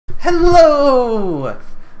Hello!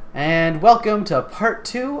 And welcome to part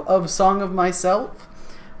 2 of Song of Myself.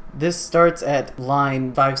 This starts at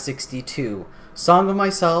line 562. Song of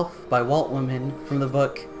Myself by Walt Whitman from the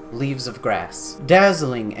book Leaves of Grass.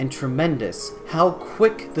 Dazzling and tremendous, how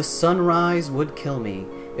quick the sunrise would kill me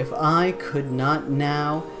if I could not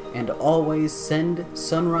now and always send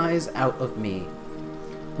sunrise out of me.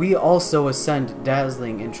 We also ascend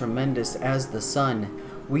dazzling and tremendous as the sun.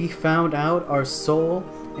 We found out our soul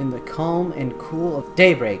in the calm and cool of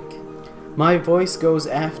daybreak. My voice goes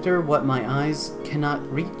after what my eyes cannot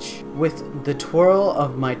reach. With the twirl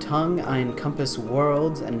of my tongue I encompass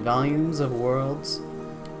worlds and volumes of worlds.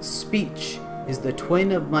 Speech is the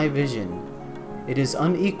twin of my vision. It is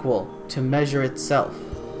unequal to measure itself.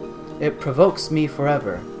 It provokes me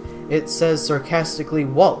forever. It says sarcastically,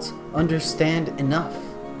 "Walt, understand enough."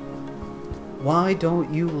 Why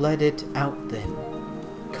don't you let it out then?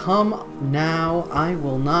 Come now, I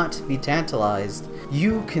will not be tantalized.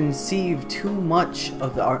 You conceive too much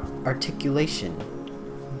of the articulation.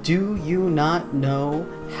 Do you not know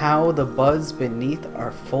how the buds beneath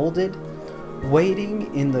are folded?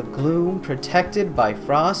 Waiting in the gloom, protected by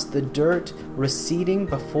frost, the dirt receding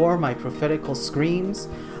before my prophetical screams,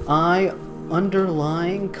 I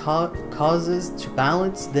underlying causes to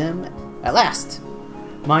balance them at last.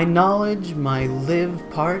 My knowledge, my live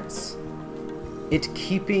parts, it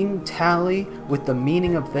keeping tally with the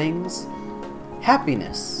meaning of things.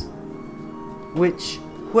 Happiness, which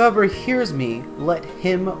whoever hears me, let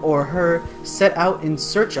him or her set out in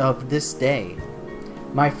search of this day.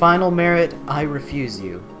 My final merit, I refuse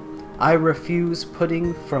you. I refuse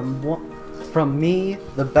putting from me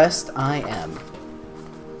the best I am.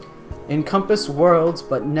 Encompass worlds,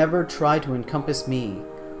 but never try to encompass me.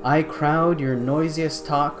 I crowd your noisiest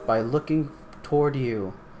talk by looking toward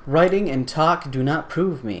you. Writing and talk do not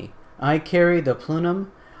prove me. I carry the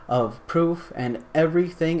plenum of proof and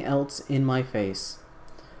everything else in my face.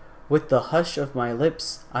 With the hush of my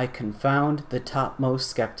lips, I confound the topmost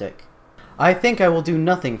skeptic. I think I will do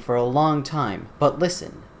nothing for a long time, but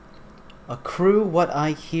listen. Accrue what I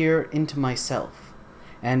hear into myself,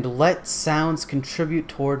 and let sounds contribute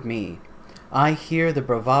toward me. I hear the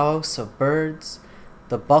bravos of birds,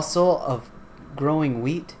 the bustle of growing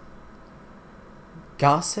wheat,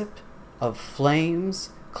 gossip of flames,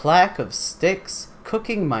 clack of sticks,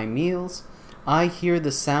 cooking my meals. I hear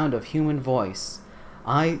the sound of human voice,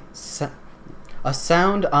 a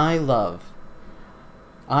sound I love.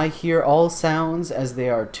 I hear all sounds as they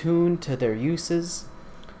are tuned to their uses,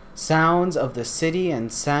 sounds of the city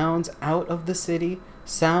and sounds out of the city,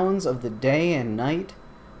 sounds of the day and night,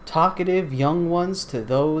 talkative young ones to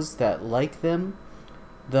those that like them,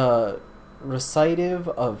 the recitative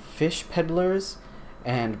of fish peddlers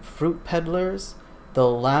and fruit peddlers, the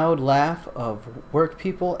loud laugh of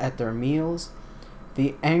workpeople at their meals,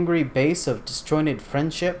 the angry bass of disjointed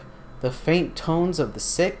friendship, the faint tones of the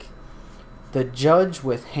sick, the judge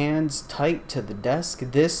with hands tight to the desk,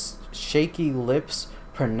 this shaky lips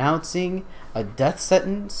pronouncing a death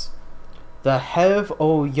sentence, the hev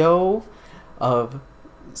o yo of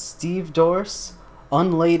stevedores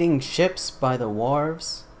unlading ships by the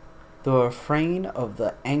wharves, the refrain of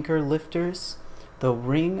the anchor lifters, the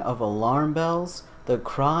ring of alarm bells, the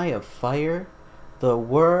cry of fire, the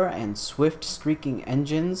whir and swift streaking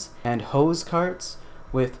engines and hose carts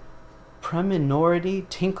with premonitority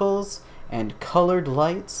tinkles and colored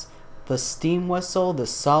lights, the steam whistle, the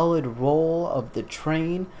solid roll of the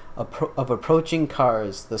train of approaching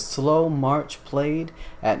cars, the slow march played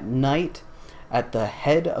at night at the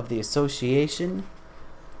head of the association.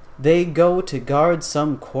 They go to guard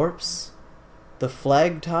some corpse. The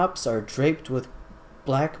flag tops are draped with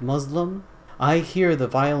black muslin. I hear the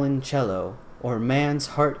violoncello, or man's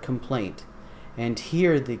heart complaint, and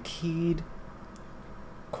hear the keyed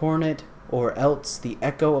cornet, or else the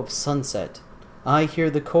echo of sunset. I hear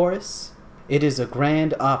the chorus. It is a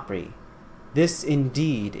grand opry. This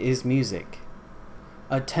indeed is music.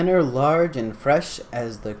 A tenor large and fresh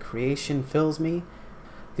as the creation fills me.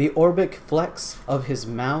 The orbic flex of his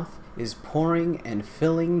mouth is pouring and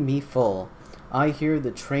filling me full. I hear the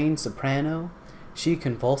trained soprano. She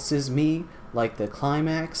convulses me like the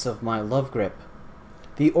climax of my love grip.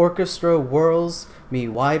 The orchestra whirls me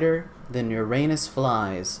wider than Uranus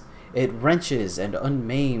flies. It wrenches and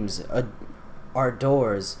unmaims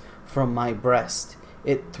ardors from my breast.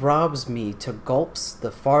 It throbs me to gulps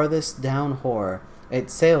the farthest down horror. It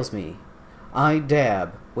sails me. I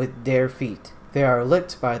dab with bare feet. They are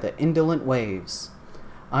licked by the indolent waves.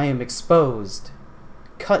 I am exposed,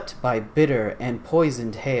 cut by bitter and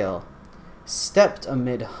poisoned hail. Stepped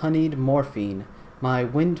amid honeyed morphine, my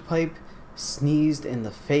windpipe sneezed in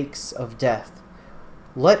the fakes of death.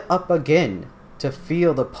 Let up again to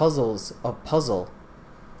feel the puzzles of puzzle,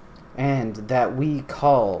 and that we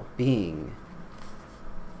call being.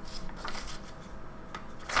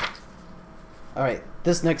 Alright,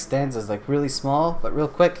 this next stanza is like really small, but real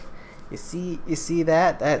quick. You see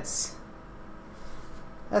that? That's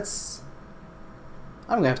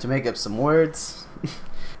I'm gonna have to make up some words.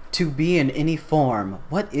 To be in any form,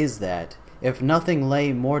 what is that? If nothing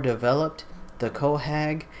lay more developed, the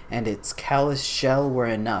quahog and its callous shell were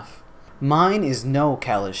enough. Mine is no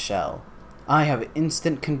callous shell. I have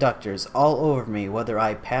instant conductors all over me whether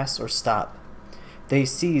I pass or stop. They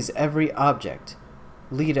seize every object,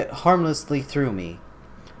 lead it harmlessly through me.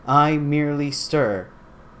 I merely stir,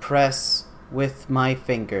 press with my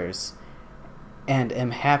fingers, and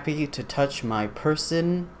am happy to touch my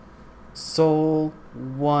person, soul,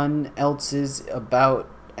 one else's about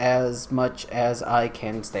as much as I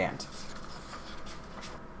can stand.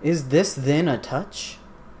 Is this then a touch?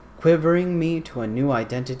 Quivering me to a new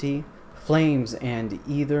identity, flames and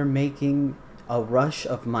either making a rush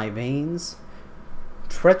of my veins,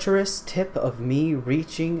 treacherous tip of me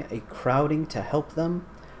reaching a crowding to help them,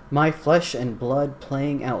 my flesh and blood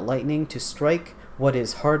playing out lightning to strike what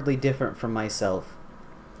is hardly different from myself.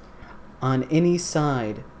 On any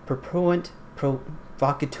side, purpuent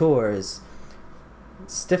provocateurs,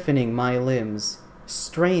 stiffening my limbs,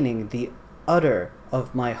 straining the udder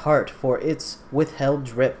of my heart for its withheld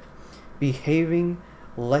drip, behaving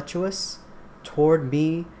lecherous toward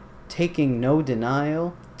me, taking no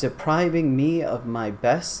denial, depriving me of my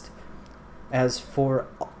best as for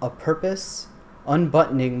a purpose,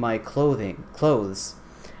 unbuttoning my clothes,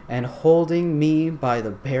 and holding me by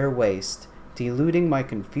the bare waist, diluting my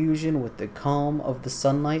confusion with the calm of the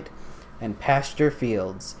sunlight and pasture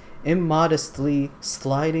fields, immodestly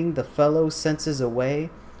sliding the fellow senses away,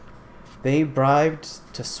 they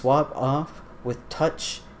bribed to swap off with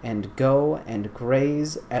touch and go and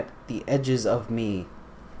graze at the edges of me.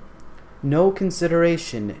 No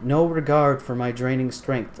consideration, no regard for my draining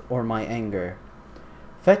strength or my anger.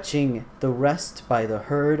 Fetching the rest by the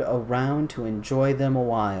herd around to enjoy them a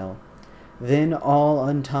while, then all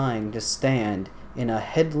untying to stand in a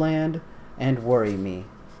headland and worry me.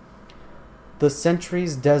 The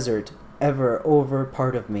centuries desert ever over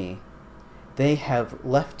part of me. They have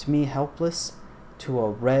left me helpless to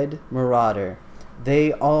a red marauder.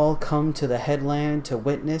 They all come to the headland to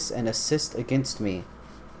witness and assist against me.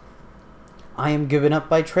 I am given up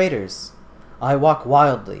by traitors. I walk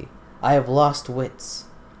wildly. I have lost wits.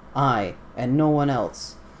 I, and no one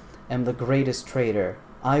else, am the greatest traitor.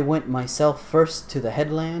 I went myself first to the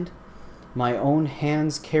headland. My own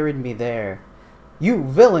hands carried me there. You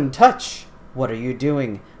villain, touch! What are you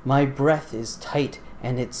doing? My breath is tight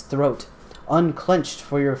and its throat unclenched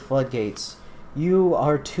for your floodgates. You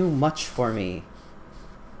are too much for me.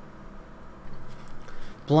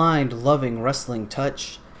 Blind, loving, wrestling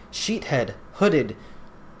touch, sheethead, hooded,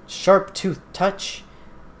 sharp-toothed touch.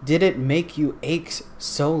 Did it make you ache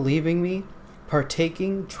so leaving me?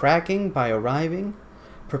 Partaking, tracking by arriving,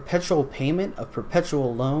 perpetual payment of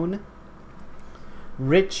perpetual loan,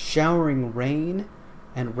 rich showering rain,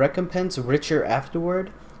 and recompense richer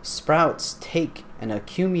afterward, sprouts take and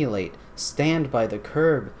accumulate, stand by the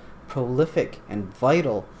curb, prolific and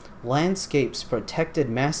vital, landscapes protected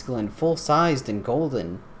masculine, full-sized and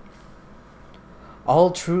golden.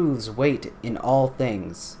 All truths wait in all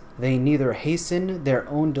things. They neither hasten their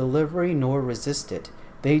own delivery nor resist it.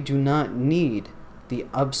 They do not need the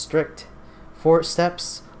abstract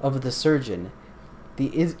footsteps of the surgeon.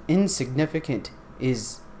 The insignificant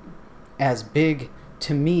is as big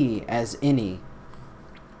to me as any.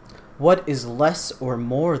 What is less or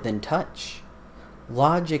more than touch?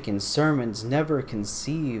 Logic and sermons never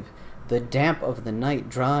conceive. The damp of the night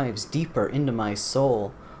drives deeper into my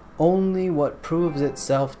soul. Only what proves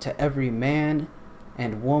itself to every man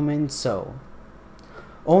and woman so.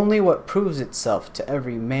 Only what proves itself to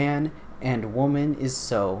every man and woman is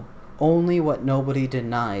so. Only what nobody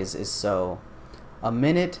denies is so. A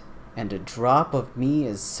minute and a drop of me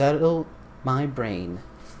is settled my brain.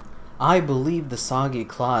 I believe the soggy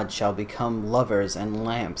clod shall become lovers and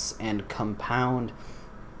lamps, and compends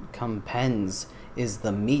is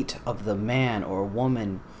the meat of the man or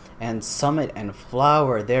woman, and summit and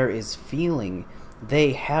flower there is feeling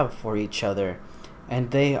they have for each other, and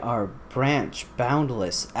they are branch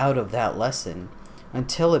boundless out of that lesson,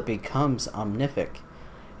 until it becomes omnific,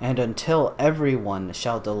 and until everyone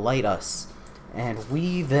shall delight us, and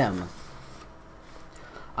we them.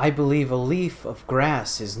 I believe a leaf of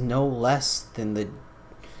grass is no less than the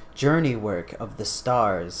journey work of the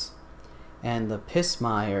stars. and the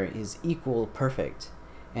pismire is equal perfect,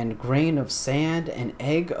 and grain of sand and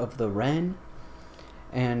egg of the wren,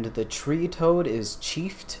 and the tree toad is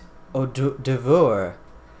chiefed devour,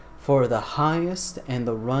 for the highest and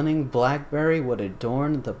the running blackberry would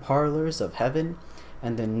adorn the parlors of heaven,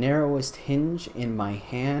 and the narrowest hinge in my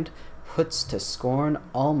hand puts to scorn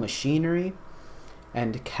all machinery,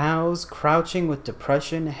 and cows crouching with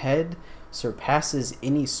depression head surpasses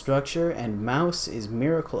any structure, and mouse is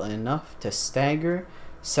miracle enough to stagger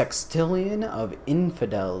sextillion of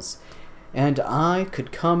infidels, and I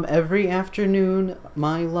could come every afternoon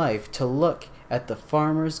my life to look at the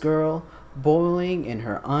farmer's girl boiling in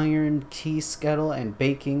her iron tea skettle and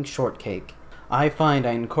baking shortcake. I find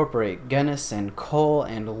I incorporate genus and coal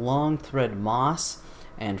and long thread moss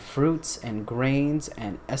and fruits and grains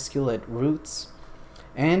and esculent roots,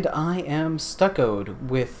 and I am stuccoed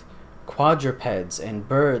with quadrupeds and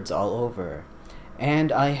birds all over,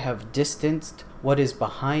 and I have distanced what is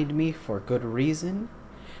behind me for good reason,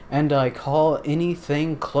 and I call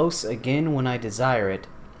anything close again when I desire it.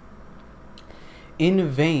 In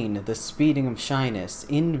vain the speeding of shyness,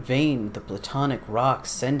 in vain the platonic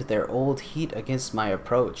rocks send their old heat against my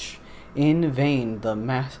approach, in vain the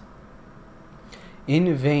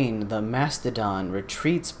mastodon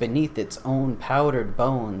retreats beneath its own powdered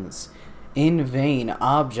bones, in vain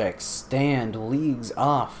objects stand leagues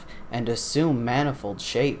off and assume manifold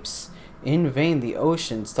shapes, in vain the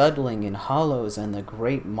ocean settling in hollows and the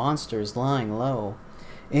great monsters lying low,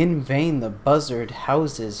 in vain the buzzard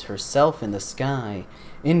houses herself in the sky,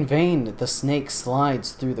 in vain the snake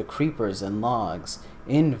slides through the creepers and logs,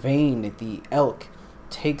 in vain the elk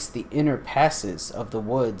takes the inner passes of the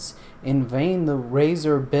woods, in vain the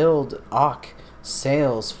razor-billed auk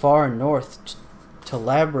sails far north to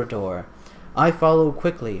Labrador. I follow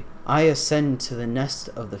quickly, I ascend to the nest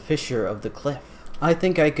of the fisher of the cliff. I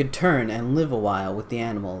think I could turn and live a while with the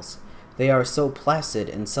animals. They are so placid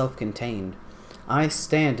and self-contained. I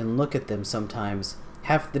stand and look at them sometimes,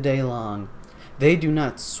 half the day long. They do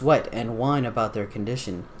not sweat and whine about their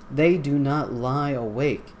condition. They do not lie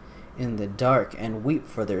awake in the dark and weep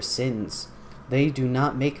for their sins. They do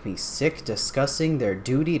not make me sick discussing their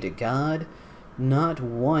duty to God. Not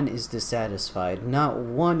one is dissatisfied, not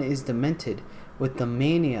one is demented with the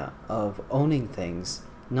mania of owning things.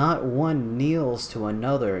 Not one kneels to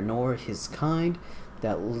another, nor his kind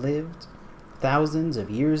that lived thousands of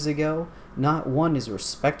years ago. Not one is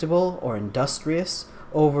respectable or industrious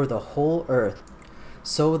over the whole earth.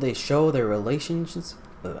 So they show their relations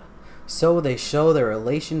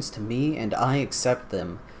to me, and I accept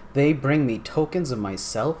them. They bring me tokens of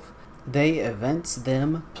myself. They evince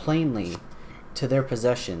them plainly to their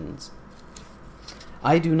possessions.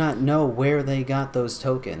 I do not know where they got those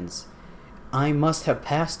tokens. I must have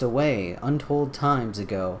passed away untold times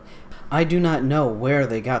ago. I do not know where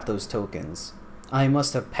they got those tokens. I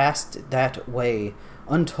must have passed that way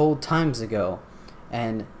untold times ago,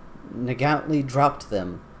 and negantly dropped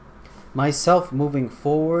them. Myself moving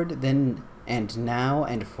forward then and now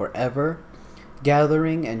and forever,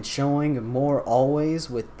 gathering and showing more always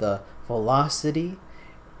with the velocity,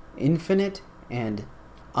 infinite and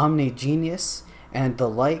omnigenous, and the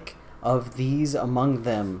like of these among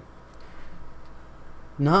them,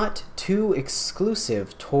 not too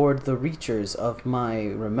exclusive toward the reachers of my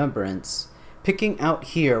remembrance, picking out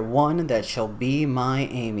here one that shall be my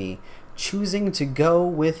Amy, choosing to go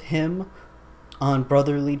with him on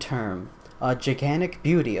brotherly term, a gigantic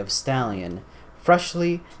beauty of stallion,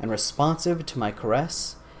 freshly and responsive to my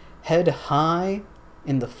caress, head high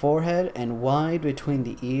in the forehead and wide between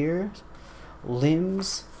the ears,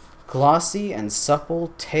 limbs glossy and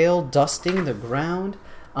supple, tail dusting the ground,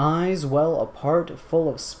 eyes well apart, full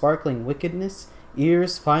of sparkling wickedness,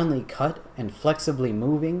 ears finely cut and flexibly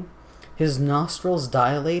moving. His nostrils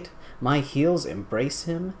dilate, my heels embrace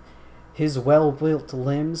him. His well-built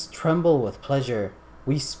limbs tremble with pleasure.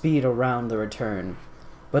 We speed around the return.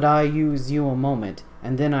 But I use you a moment,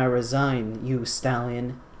 and then I resign you,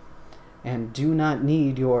 stallion, and do not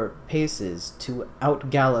need your paces to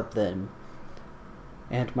outgallop them.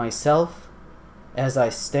 And myself, as I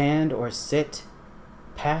stand or sit,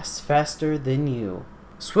 pass faster than you.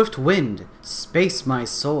 Swift wind, space my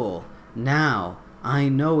soul. Now I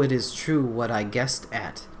know it is true what I guessed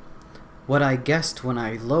at. What I guessed when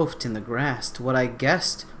I loafed in the grass, what I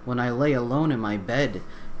guessed when I lay alone in my bed,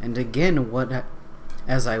 and again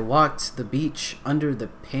as I walked the beach under the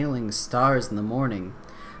paling stars in the morning.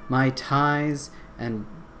 My ties and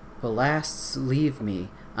ballasts leave me.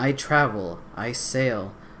 I travel, I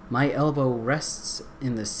sail. My elbow rests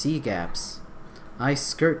in the sea gaps. I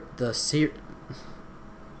skirt the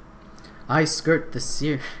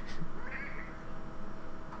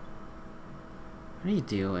What are you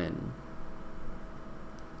doing?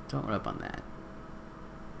 Don't rub on that.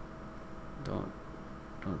 Don't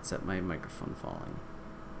set my microphone falling.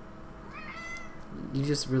 You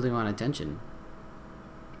just really want attention.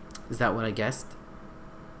 Is that what I guessed?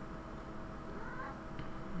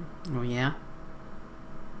 Oh yeah?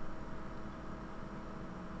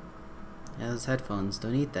 Yeah, those headphones,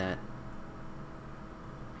 don't eat that.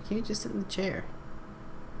 Why can't you just sit in the chair?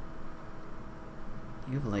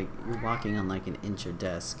 You have like, you're walking on like an inch of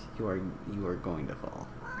desk. You are going to fall.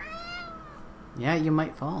 Yeah, you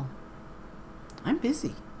might fall. I'm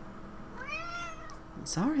busy.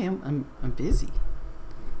 Sorry, I'm busy.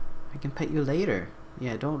 I can pet you later.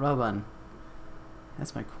 Yeah, don't rub on.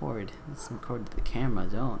 That's my cord. That's my cord to the camera.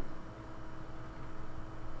 Don't.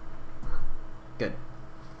 Good.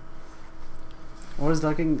 I was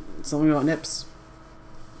talking something about nips.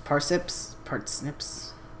 Parsnips.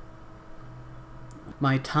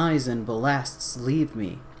 My ties and ballasts leave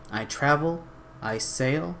me. I travel. I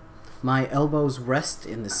sail. My elbows rest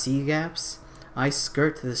in the sea gaps. I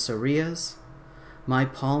skirt the Sarias. My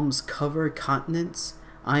palms cover continents.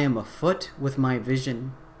 I am afoot with my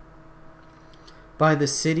vision. By the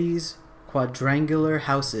city's quadrangular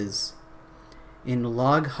houses, in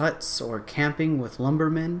log huts or camping with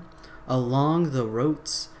lumbermen, along the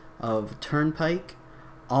routes of turnpike,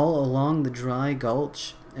 all along the dry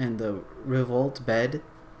gulch and the revolt bed,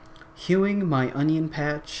 hewing my onion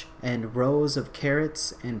patch and rows of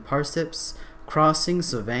carrots and parsips, crossing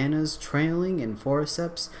savannas, trailing in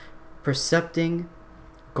forceps, percepting,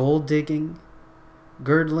 gold digging,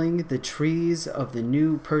 girdling the trees of the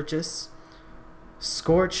new purchase,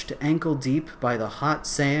 scorched ankle deep by the hot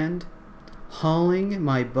sand, hauling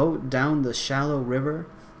my boat down the shallow river,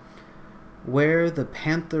 where the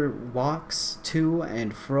panther walks to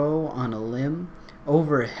and fro on a limb,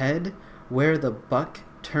 overhead, where the buck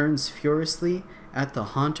turns furiously at the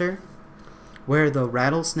haunter, where the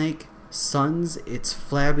rattlesnake suns its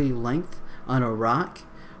flabby length on a rock,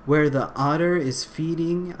 where the otter is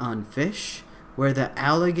feeding on fish, where the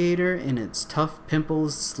alligator in its tough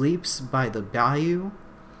pimples sleeps by the bayou,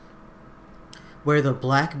 where the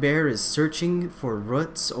black bear is searching for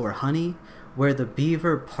roots or honey, where the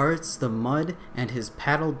beaver parts the mud and his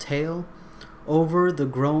paddled tail, over the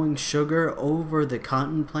growing sugar, over the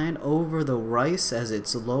cotton plant, over the rice as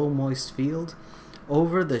its low moist field,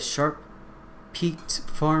 over the sharp-peaked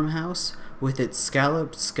farmhouse with its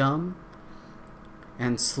scalloped scum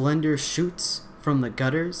and slender shoots from the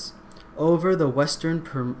gutters, over the western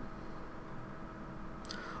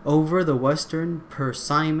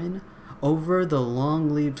persimmon, over the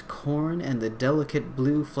long-leaved corn and the delicate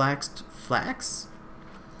blue flax,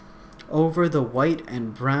 over the white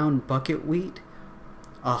and brown bucket wheat,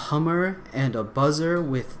 a hummer and a buzzer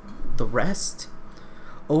with the rest,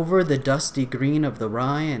 over the dusty green of the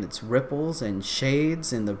rye and its ripples and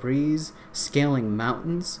shades in the breeze, scaling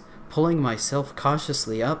mountains, pulling myself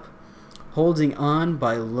cautiously up, holding on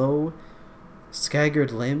by low,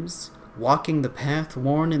 scaggered limbs, walking the path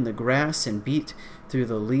worn in the grass and beat through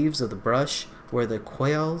the leaves of the brush, where the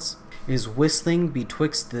quails is whistling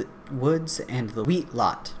betwixt the woods and the wheat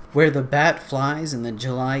lot, where the bat flies in the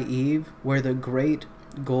July eve, where the great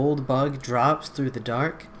gold bug drops through the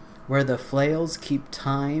dark, where the flails keep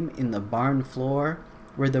time in the barn floor,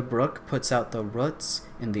 where the brook puts out the roots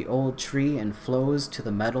in the old tree and flows to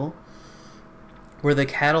the meadow, where the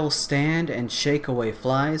cattle stand and shake away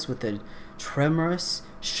flies with the tremorous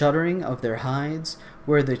shuddering of their hides,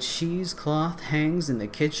 where the cheesecloth hangs in the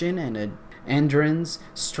kitchen and androns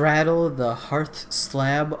straddle the hearth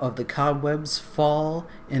slab of the cobwebs fall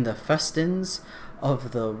in the festons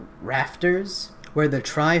of the rafters, where the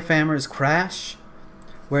trifamers crash,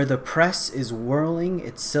 where the press is whirling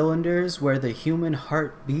its cylinders, where the human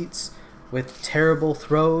heart beats with terrible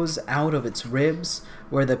throes out of its ribs,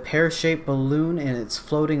 where the pear-shaped balloon in its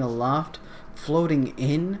floating aloft, floating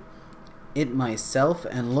in it myself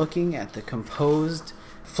and looking at the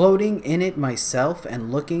floating in it myself and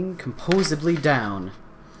looking composedly down,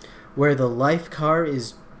 where the life car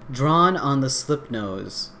is drawn on the slip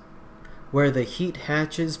nose, where the heat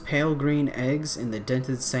hatches pale green eggs in the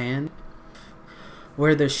dented sand,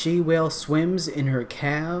 where the she-whale swims in her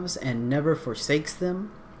calves and never forsakes them,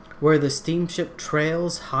 where the steamship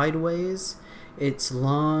trails hideways its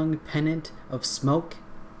long pennant of smoke,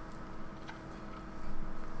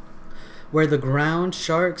 where the ground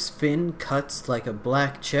shark's fin cuts like a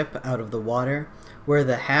black chip out of the water, where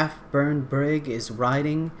the half-burned brig is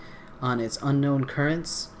riding on its unknown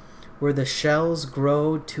currents, where the shells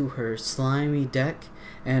grow to her slimy deck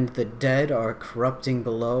and the dead are corrupting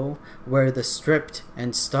below, where the stripped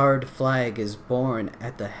and starred flag is borne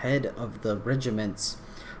at the head of the regiments,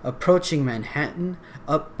 approaching Manhattan,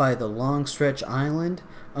 up by the long stretch island,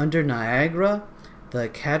 under Niagara, the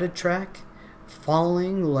cataract,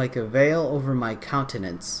 falling like a veil over my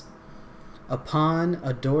countenance. Upon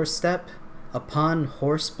a doorstep, upon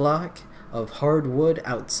horse block of hard wood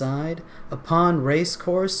outside, upon race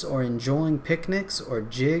course, or enjoying picnics or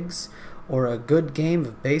jigs, or a good game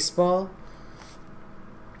of baseball,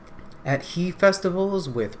 at he festivals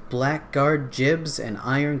with blackguard jibs and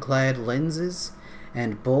ironclad lenses,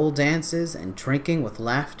 and bull dances and drinking with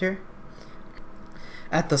laughter,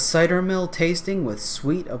 at the cider mill tasting with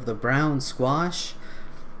sweet of the brown squash,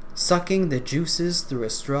 sucking the juices through a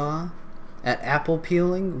straw, at apple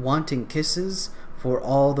peeling, wanting kisses for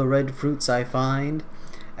all the red fruits I find,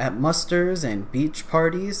 at musters and beach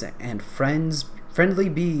parties and friendly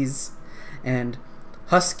bees, and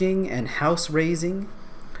husking and house raising,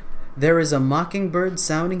 there is a mockingbird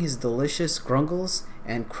sounding his delicious grungles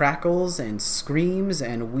and crackles and screams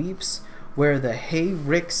and weeps, where the hay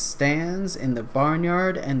rick stands in the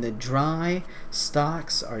barnyard and the dry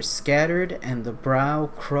stalks are scattered and the brown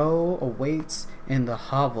crow awaits in the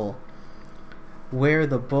hovel, where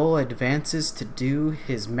the bull advances to do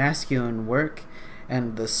his masculine work,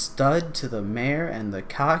 and the stud to the mare and the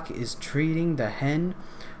cock is treating the hen,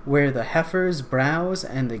 where the heifers browse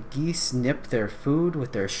and the geese nip their food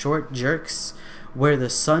with their short jerks, where the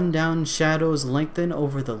sundown shadows lengthen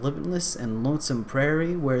over the limitless and lonesome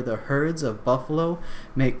prairie, where the herds of buffalo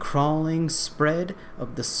make crawling spread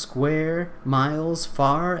of the square miles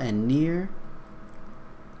far and near,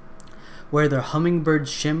 where the hummingbird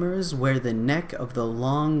shimmers, where the neck of the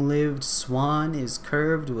long-lived swan is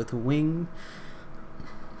curved with wing,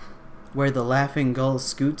 where the laughing gull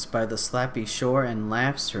scoots by the slappy shore and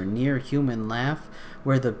laughs her near-human laugh,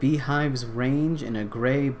 where the beehives range in a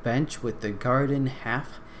gray bench with the garden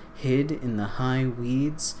half hid in the high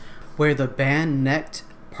weeds, where the band-necked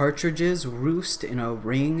partridges roost in a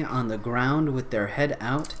ring on the ground with their head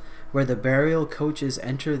out, where the burial coaches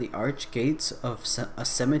enter the arched gates of a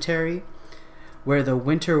cemetery, where the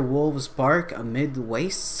winter wolves bark amid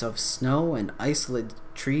wastes of snow and isolated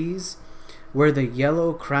trees, where the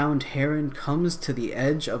yellow-crowned heron comes to the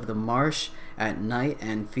edge of the marsh at night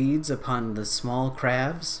and feeds upon the small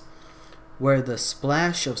crabs, where the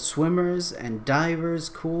splash of swimmers and divers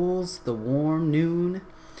cools the warm noon,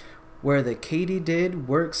 where the katydid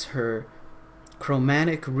works her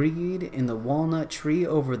chromatic reed in the walnut tree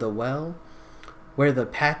over the well, where the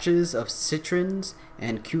patches of citrons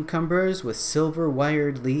and cucumbers with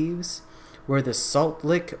silver-wired leaves, where the salt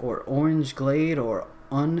lick or orange glade or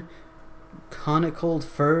unconicled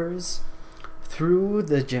firs, through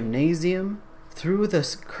the gymnasium, through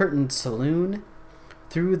the curtained saloon,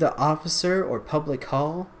 through the officer or public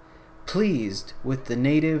hall, pleased with the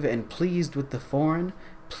native and pleased with the foreign,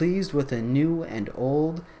 pleased with the new and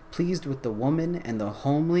old, pleased with the woman and the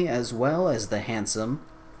homely as well as the handsome,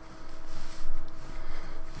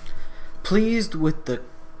 pleased with the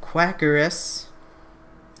Quakeress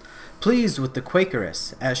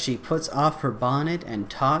as she puts off her bonnet and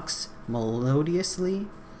talks melodiously,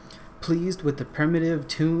 pleased with the primitive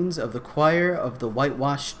tunes of the choir of the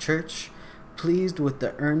whitewashed church, pleased with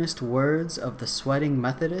the earnest words of the sweating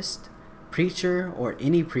Methodist, preacher or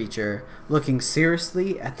any preacher, looking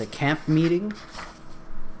seriously at the camp meeting,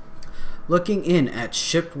 looking in at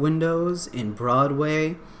ship windows in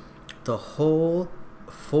Broadway the whole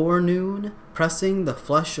forenoon, pressing the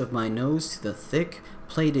flush of my nose to the thick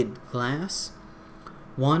plated glass,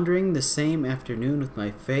 wandering the same afternoon with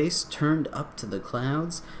my face turned up to the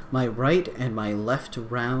clouds, my right and my left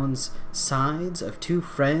rounds sides of two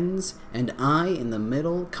friends, and I in the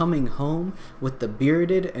middle, coming home with the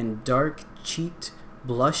bearded and dark-cheeked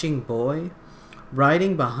blushing boy,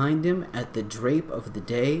 riding behind him at the drape of the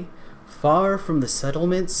day, far from the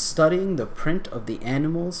settlements, studying the print of the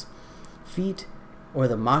animals' feet or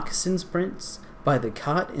the moccasins' prints, by the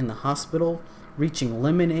cot in the hospital, reaching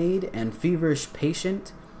lemonade and feverish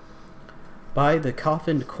patient, by the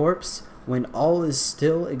coffined corpse, when all is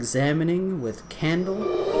still, examining with candle.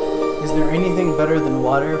 Is there anything better than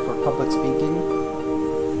water for public speaking?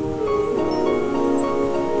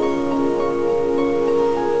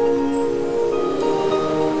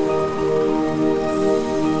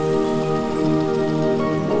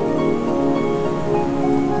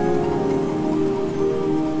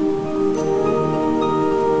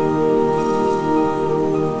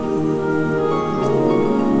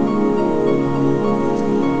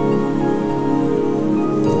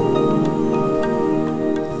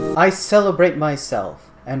 I celebrate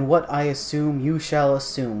myself and what I assume you shall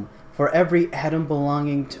assume, for every atom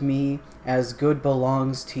belonging to me as good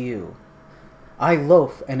belongs to you. I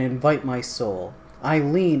loaf and invite my soul, I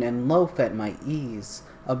lean and loaf at my ease,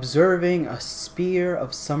 observing a spear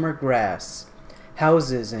of summer grass.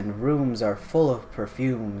 Houses and rooms are full of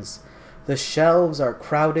perfumes. The shelves are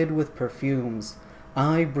crowded with perfumes.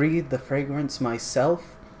 I breathe the fragrance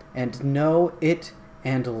myself, and know it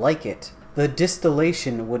and like it. The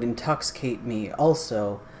distillation would intoxicate me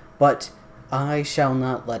also, but I shall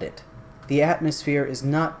not let it. The atmosphere is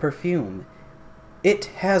not perfume. It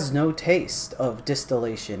has no taste of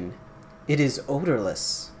distillation. It is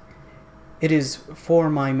odorless. It is for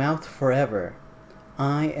my mouth forever.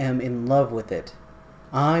 I am in love with it.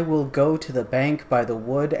 I will go to the bank by the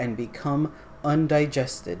wood and become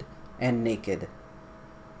undigested and naked.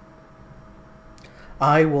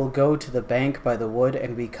 I will go to the bank by the wood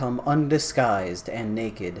and become undisguised and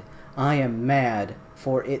naked. I am mad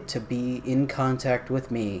for it to be in contact with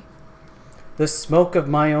me. The smoke of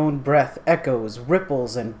my own breath echoes,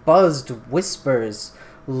 ripples, and buzzed whispers.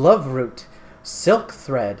 Love root, silk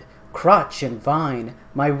thread, crotch and vine,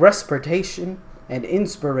 my respiration and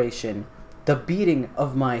inspiration, the beating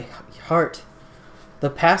of my heart, the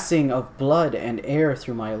passing of blood and air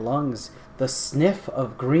through my lungs, the sniff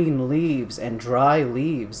of green leaves and dry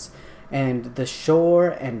leaves, and the shore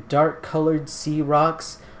and dark-colored sea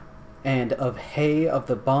rocks, and of hay of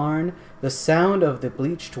the barn, the sound of the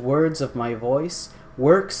bleached words of my voice,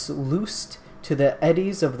 works loosed to the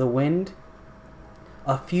eddies of the wind,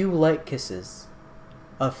 a few light kisses,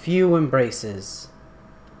 a few embraces,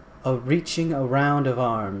 a reaching around of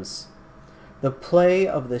arms, the play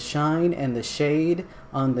of the shine and the shade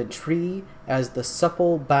on the tree as the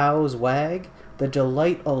supple boughs wag, the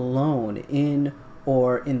delight alone in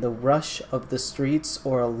or in the rush of the streets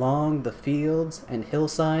or along the fields and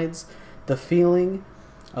hillsides, the feeling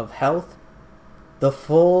of health, the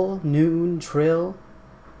full noon trill,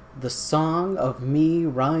 the song of me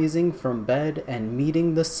rising from bed and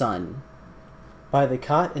meeting the sun. By the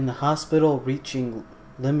cot in the hospital reaching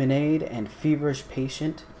lemonade and feverish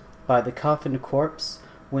patient, by the coffined corpse,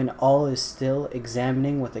 when all is still,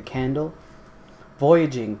 examining with a candle,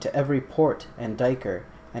 voyaging to every port and diker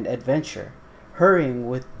and adventure, hurrying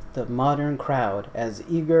with the modern crowd, as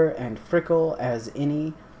eager and fickle as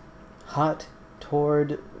any, hot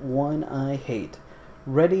toward one I hate,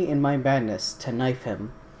 ready in my madness to knife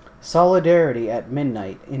him. Solidarity at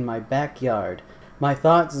midnight in my backyard, my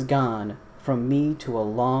thoughts gone from me to a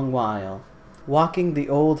long while, walking the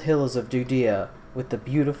old hills of Judea, with the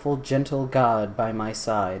beautiful, gentle God by my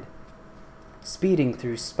side, speeding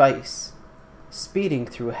through space, speeding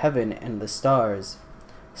through heaven and the stars,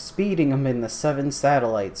 speeding amid the 7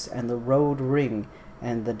 satellites and the road ring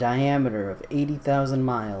and the diameter of 80,000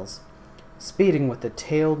 miles, speeding with the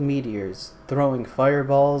tailed meteors, throwing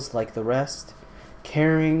fireballs like the rest,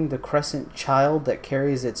 carrying the crescent child that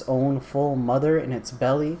carries its own full mother in its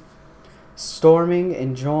belly, storming,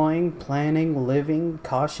 enjoying, planning, living,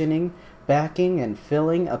 cautioning, backing and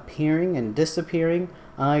filling, appearing and disappearing,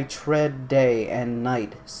 I tread day and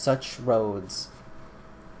night such roads.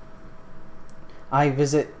 I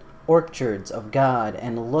visit orchards of God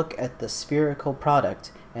and look at the spherical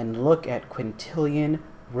product, and look at quintillion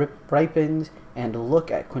ripened, and look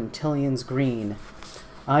at quintillions green.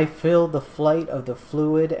 I feel the flight of the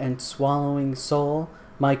fluid and swallowing soul,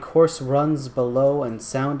 my course runs below and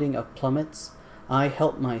sounding of plummets. I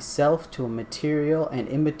help myself to a material and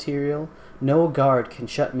immaterial. No guard can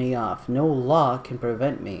shut me off. No law can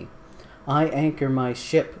prevent me. I anchor my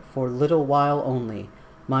ship for little while only.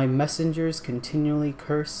 My messengers continually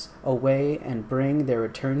curse away and bring their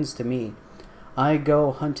returns to me. I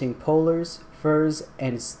go hunting polars, furs,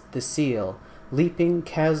 and the seal, leaping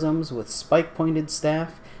chasms with spike-pointed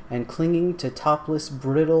staff, and clinging to topless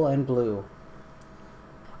brittle and blue.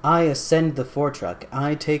 I ascend the foretruck.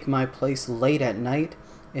 I take my place late at night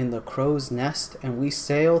in the crow's nest, and we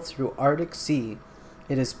sail through Arctic sea.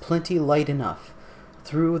 It is plenty light enough.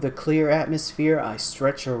 Through the clear atmosphere I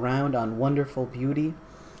stretch around on wonderful beauty.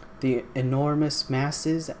 The enormous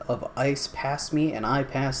masses of ice pass me, and I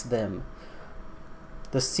pass them.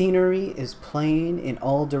 The scenery is plain in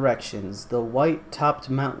all directions. The white-topped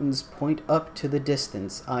mountains point up to the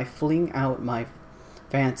distance. I fling out my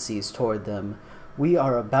fancies toward them. We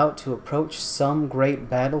are about to approach some great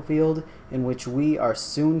battlefield in which we are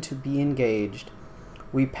soon to be engaged.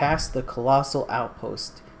 We pass the colossal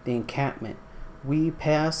outpost, the encampment. We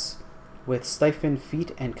pass with stiffened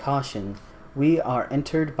feet and caution. We are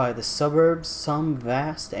entered by the suburbs, some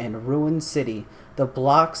vast and ruined city, the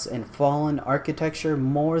blocks and fallen architecture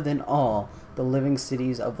more than all the living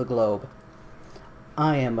cities of the globe.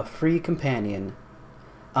 I am a free companion.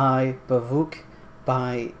 I bivouac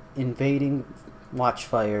by invading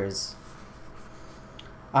watchfires.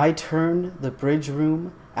 I turn the bridge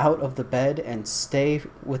room out of the bed and stay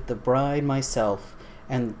with the bride myself,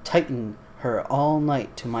 and tighten her all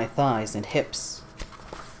night to my thighs and hips.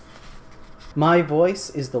 My voice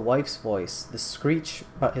is the wife's voice, the screech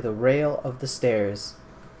by the rail of the stairs,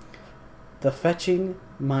 the fetching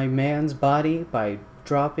my man's body by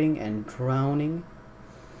dropping and drowning.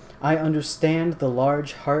 I understand the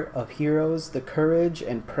large heart of heroes, the courage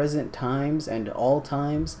and present times and all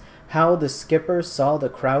times, how the skipper saw the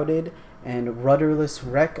crowded and rudderless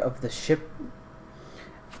wreck of the ship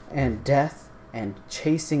and death, and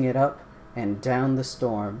chasing it up and down the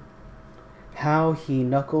storm. How he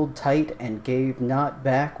knuckled tight and gave not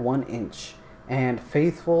back 1 inch, and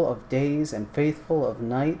faithful of days and faithful of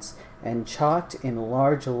nights, and chalked in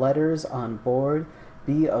large letters on board,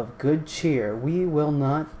 "Be of good cheer, we will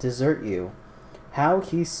not desert you." How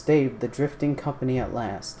he staved the drifting company at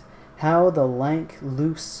last. How the lank,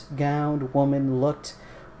 loose-gowned woman looked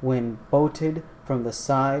when boated from the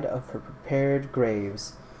side of her prepared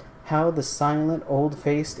graves. How the silent,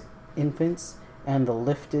 old-faced infants, and the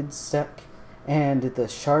lifted sick, and the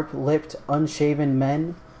sharp-lipped, unshaven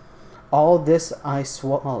men, all this I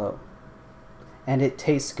swallow, and it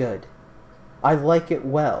tastes good. I like it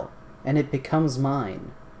well, and it becomes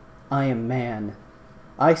mine. I am man.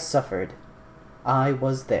 I suffered. I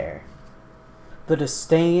was there. The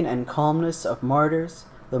disdain and calmness of martyrs,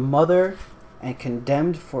 the mother and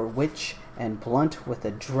condemned for witch and blunt with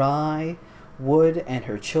a dry wood and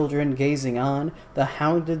her children gazing on, the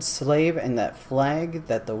hounded slave and that flag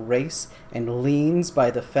that the race and leans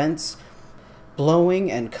by the fence,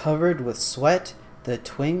 blowing and covered with sweat, the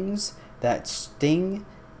twings that sting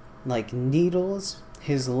like needles,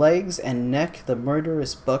 his legs and neck, the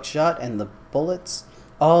murderous buckshot and the bullets,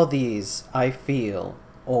 all these I feel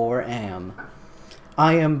or am.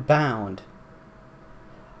 I am bound.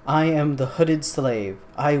 I am the hooded slave.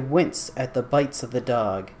 I wince at the bites of the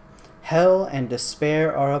dog. Hell and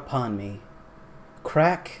despair are upon me.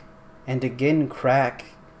 Crack, and again crack,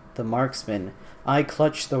 the marksman. I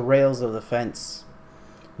clutch the rails of the fence.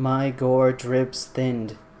 My gore drips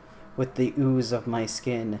thinned with the ooze of my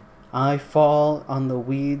skin. I fall on the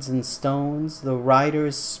weeds and stones. The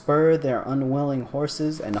riders spur their unwilling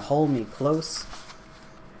horses and haul me close.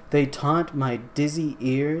 They taunt my dizzy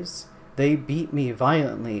ears. They beat me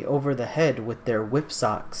violently over the head with their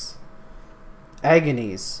whipsocks.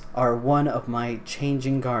 Agonies are one of my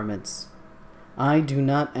changing garments. I do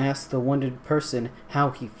not ask the wounded person how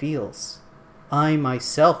he feels. I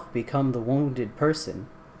myself become the wounded person.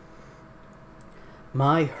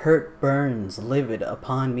 My hurt burns livid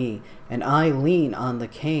upon me, and I lean on the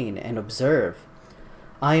cane and observe.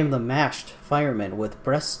 I am the mashed fireman with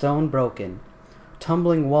breaststone broken.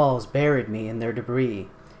 Tumbling walls buried me in their debris.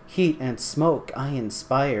 Heat and smoke I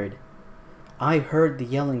inspired. I heard the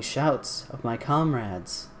yelling shouts of my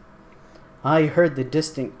comrades. I heard the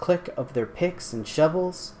distant click of their picks and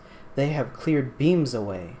shovels. They have cleared beams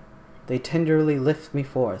away. They tenderly lift me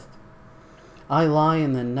forth. I lie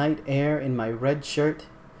in the night air in my red shirt.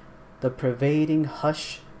 The pervading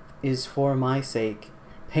hush is for my sake.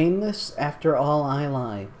 Painless after all I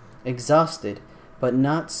lie, exhausted, but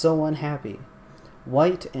not so unhappy.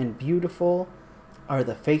 White and beautiful are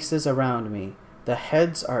the faces around me. The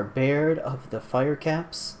heads are bared of the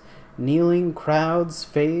firecaps. Kneeling crowds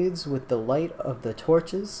fades with the light of the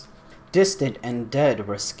torches. Distant and dead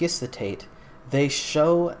resuscitate. They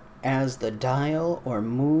show as the dial or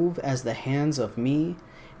move as the hands of me,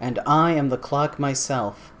 and I am the clock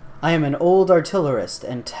myself. I am an old artillerist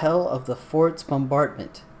and tell of the fort's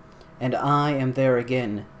bombardment, and I am there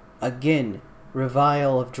again,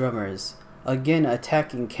 revival of drummers, again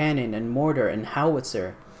attacking cannon and mortar and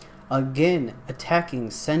howitzer, again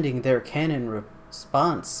attacking, sending their cannon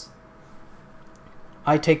response.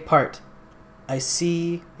 I take part. I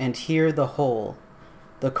see and hear the whole,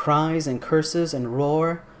 the cries and curses and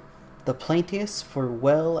roar, the plaintiffs for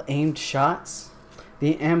well-aimed shots,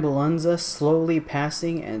 the ambulance slowly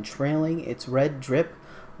passing and trailing its red drip,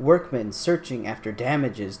 workmen searching after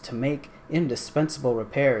damages to make indispensable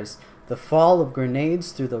repairs, the fall of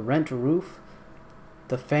grenades through the rent roof,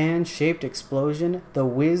 the fan-shaped explosion, the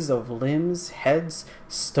whiz of limbs, heads,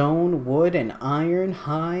 stone, wood, and iron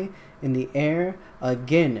high in the air.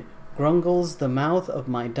 Again grungles the mouth of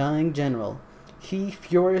my dying general. He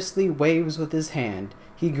furiously waves with his hand.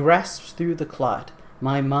 He grasps through the clot.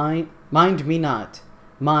 My mind me not.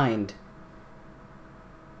 Mind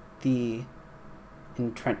the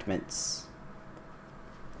entrenchments.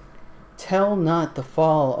 Tell not the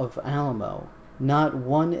fall of Alamo. Not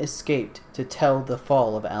one escaped to tell the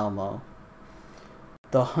fall of Alamo.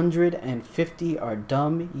 The 150 are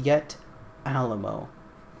dumb, yet Alamo.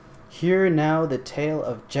 Hear now the tale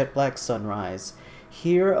of jet black sunrise.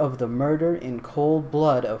 Hear of the murder in cold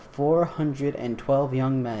blood of 412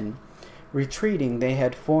 young men. Retreating, they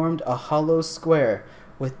had formed a hollow square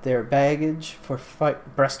with their baggage for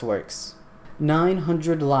breastworks.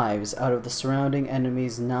 900 lives out of the surrounding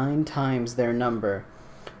enemies, 9 times their number,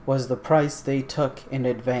 was the price they took in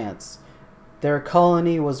advance. Their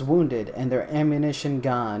colony was wounded and their ammunition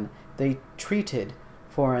gone. They treated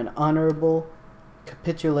for an honorable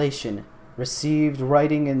capitulation, received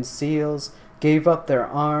writing and seals, gave up their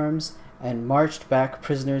arms, and marched back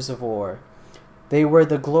prisoners of war. They were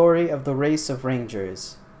the glory of the race of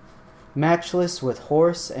rangers. Matchless with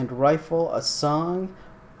horse and rifle, a song,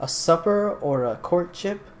 a supper, or a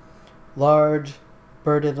courtship, large,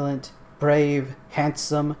 burdent, brave,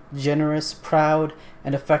 handsome, generous, proud,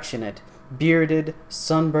 and affectionate, bearded,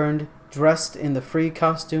 sunburned, dressed in the free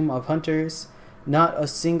costume of hunters, not a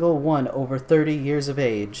single one over 30 years of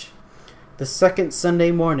age. The second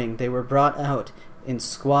Sunday morning they were brought out in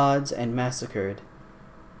squads and massacred.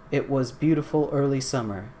 It was beautiful early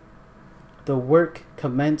summer. The work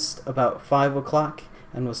commenced about 5 o'clock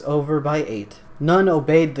and was over by 8. None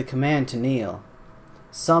obeyed the command to kneel.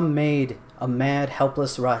 Some made a mad,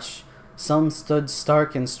 helpless rush. Some stood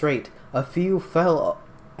stark and straight. A few fell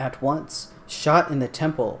at once, shot in the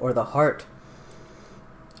temple or the heart.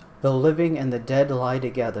 The living and the dead lie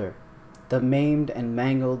together. The maimed and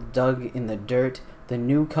mangled dug in the dirt. The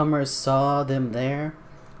newcomers saw them there.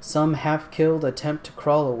 Some half-killed attempt to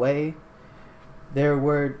crawl away. There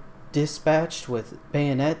were dispatched with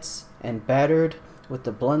bayonets and battered with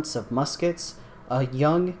the blunts of muskets. A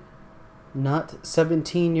young, not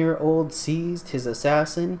 17-year-old seized his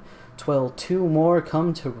assassin, till 2 more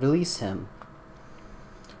come to release him.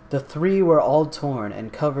 The 3 were all torn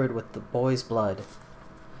and covered with the boy's blood.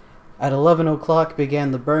 At 11 o'clock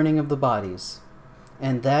began the burning of the bodies,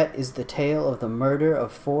 and that is the tale of the murder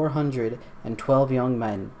of 412 young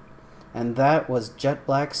men, and that was jet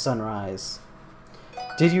black sunrise.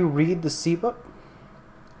 Did you read the sea book?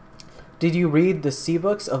 Did you read the sea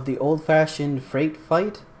books of the old-fashioned freight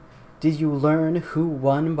fight? Did you learn who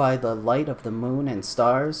won by the light of the moon and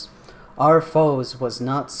stars? Our foe's was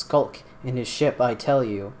not skulk in his ship, I tell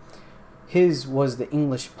you. His was the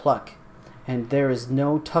English pluck, and there is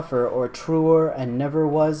no tougher or truer, and never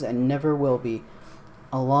was and never will be.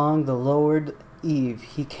 Along the lowered eve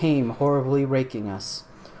he came horribly raking us.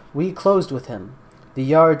 We closed with him, the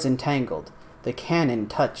yards entangled, the cannon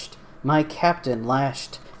touched, my captain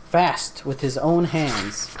lashed fast with his own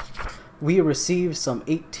hands. We received some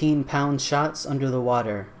 18-pound shots under the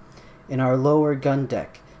water. In our lower gun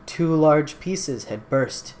deck, 2 large pieces had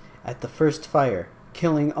burst at the first fire,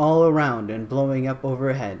 killing all around and blowing up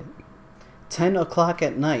overhead. 10 o'clock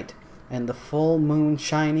at night, and the full moon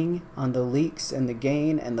shining on the leaks and the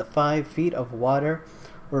gain and the 5 feet of water,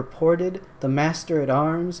 reported the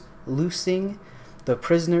master-at-arms loosing the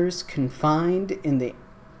prisoners confined in the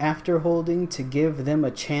afterholding to give them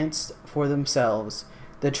a chance for themselves.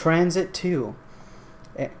 The transit, too,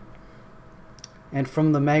 and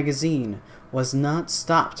from the magazine, was not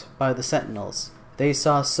stopped by the sentinels. They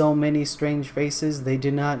saw so many strange faces they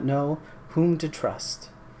did not know whom to trust.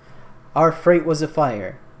 Our freight was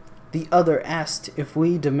afire. The other asked if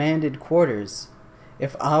we demanded quarters,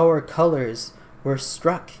 if our colors were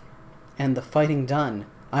struck and the fighting done.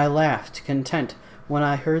 I laughed, content, when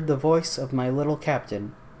I heard the voice of my little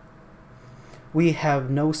captain. "We have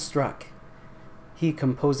no struck," he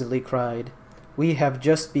composedly cried. "We have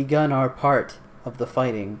just begun our part of the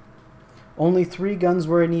fighting." Only 3 guns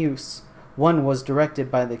were in use. 1 was directed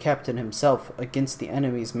by the captain himself against the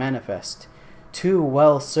enemy's manifest. 2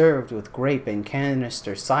 well served with grape and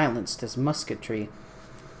canister silenced his musketry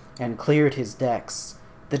and cleared his decks.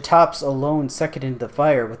 The tops alone seconded the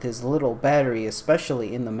fire with his little battery,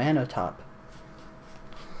 especially in the manotop.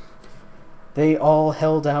 They all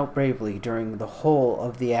held out bravely during the whole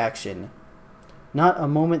of the action. Not a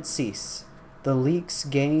moment ceased. The leaks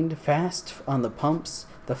gained fast on the pumps,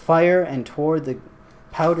 the fire, and toward the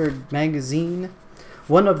powdered magazine.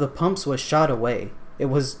 One of the pumps was shot away. It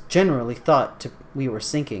was generally thought we were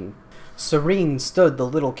sinking. Serene stood the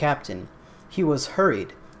little captain. He was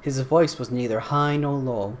hurried. His voice was neither high nor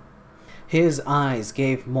low. His eyes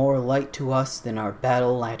gave more light to us than our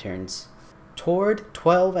battle lanterns. Toward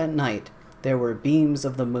 12 at night, there were beams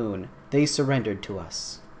of the moon. They surrendered to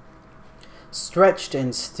us. Stretched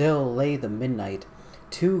and still lay the midnight,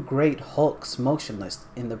 2 great hulks motionless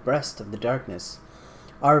in the breast of the darkness.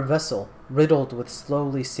 Our vessel, riddled with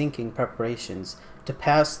slowly sinking preparations to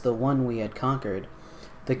pass the one we had conquered,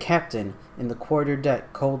 the captain in the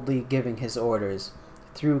quarter-deck coldly giving his orders,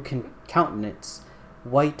 through countenance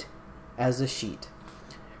white as a sheet.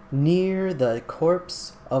 Near the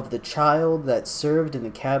corpse of the child that served in the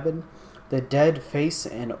cabin, the dead face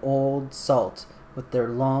and old salt with their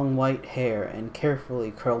long white hair and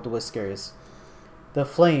carefully curled whiskers. The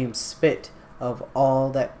flames spit of all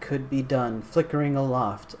that could be done flickering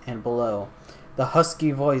aloft and below, the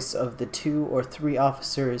husky voice of the 2 or 3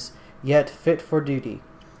 officers yet fit for duty,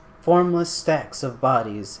 formless stacks of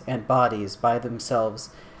bodies and bodies by themselves,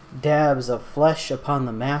 dabs of flesh upon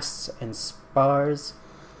the masts and spars,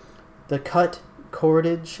 the cut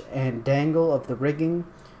cordage and dangle of the rigging,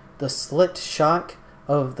 the slit shock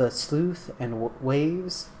of the sleuth and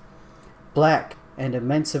waves, black and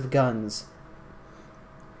immense of guns,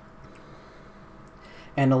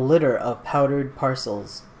 and a litter of powdered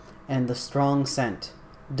parcels, and the strong scent,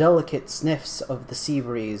 delicate sniffs of the sea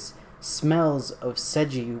breeze, smells of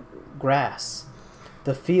sedgy grass,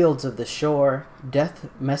 the fields of the shore, death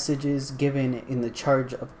messages given in the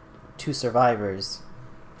charge of 2 survivors,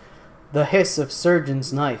 the hiss of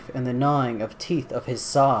surgeon's knife and the gnawing of teeth of his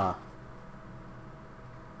saw,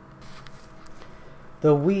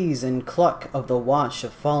 the wheeze and cluck of the wash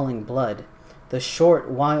of falling blood, the short,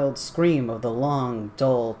 wild scream of the long,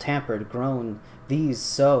 dull, tampered groan,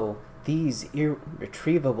 these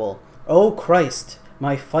irretrievable. O Christ,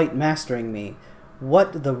 my fight mastering me,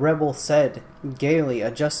 what the rebel said, gaily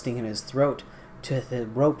adjusting in his throat to the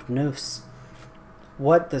rope noose,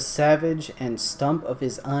 what the savage and stump of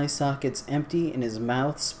his eye sockets empty in his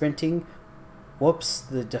mouth sprinting, whoops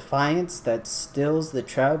the defiance that stills the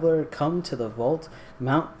traveler come to the vault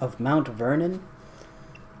of Mount Vernon?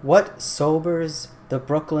 What sobers the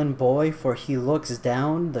Brooklyn boy, for he looks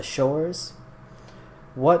down the shores?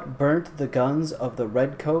 What burnt the guns of the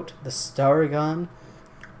redcoat, the Staragon,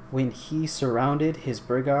 when he surrounded his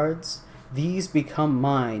brigards? These become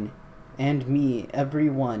mine, and me, every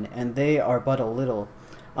one, and they are but a little.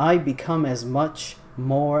 I become as much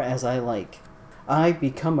more as I like. I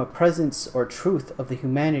become a presence or truth of the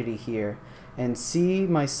humanity here, and see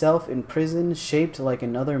myself in prison shaped like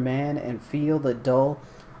another man, and feel the dull,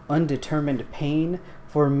 undetermined pain.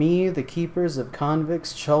 For me, the keepers of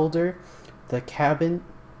convicts shoulder the cabin.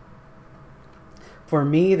 For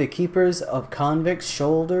me, the keepers of convicts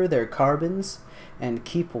shoulder their carbines and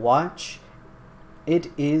keep watch.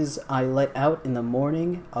 It is I let out in the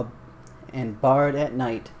morning and barred at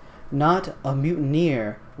night. Not a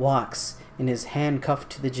mutineer walks in his handcuffed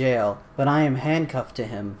to the jail, but I am handcuffed to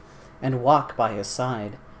him, and walk by his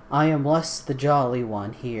side. I am less the jolly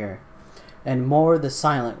one here, and more the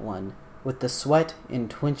silent one, with the sweat in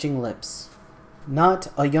twitching lips. Not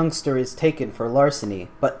a youngster is taken for larceny,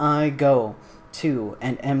 but I go, too,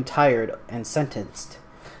 and am tired and sentenced.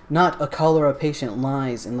 Not a cholera patient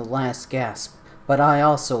lies in the last gasp, but I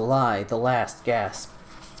also lie the last gasp.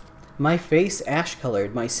 My face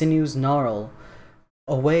ash-colored, my sinews gnarl.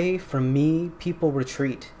 Away from me people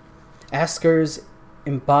retreat. Askers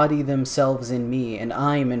embody themselves in me, and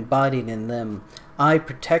I am embodied in them. I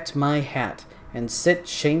protect my hat, and sit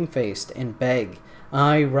shamefaced and beg.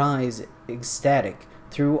 I rise ecstatic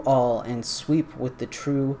through all, and sweep with the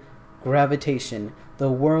true gravitation.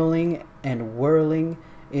 The whirling and whirling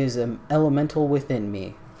is an elemental within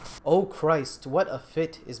me. O Christ, what a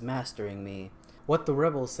fit is mastering me! What the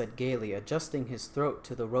rebel said gaily, adjusting his throat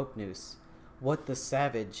to the rope noose. What the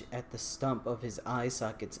savage at the stump of his eye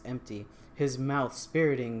sockets empty, his mouth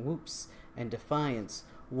spiriting whoops and defiance.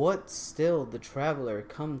 What stilled the traveler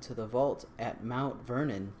come to the vault at Mount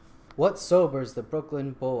Vernon? What sobers the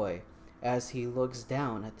Brooklyn boy as he looks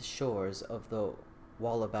down at the shores of the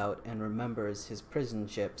Wallabout and remembers his prison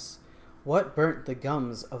ships? What burnt the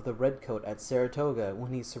gums of the redcoat at Saratoga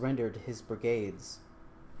when he surrendered his brigades?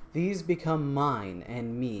 These become mine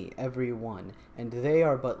and me, every one, and they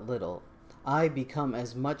are but little. I become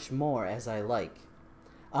as much more as I like.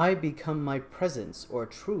 I become my presence or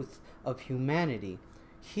truth of humanity.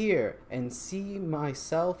 Hear and see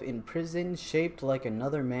myself in prison shaped like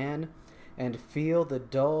another man, and feel the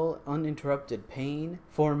dull, uninterrupted pain.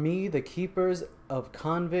 For me, the keepers of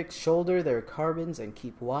convicts shoulder their carbines and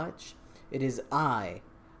keep watch. It is I,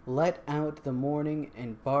 let out the morning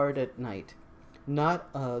and barred at night. Not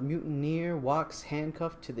a mutineer walks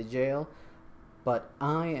handcuffed to the jail, but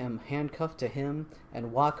I am handcuffed to him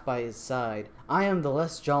and walk by his side. I am the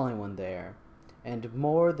less jolly one there, and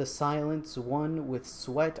more the silence one with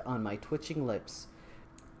sweat on my twitching lips.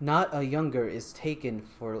 Not a younger is taken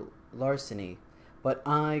for larceny, but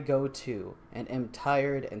I go too, and am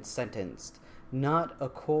tired and sentenced. Not a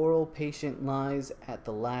choral patient lies at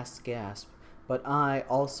the last gasp, but I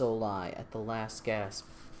also lie at the last gasp.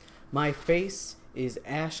 My face is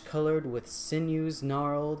ash-colored with sinews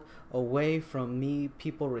gnarled. Away from me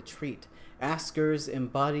people retreat. Askers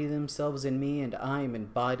embody themselves in me, and I am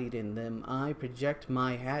embodied in them. I project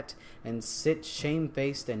my hat and sit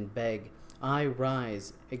shamefaced and beg. I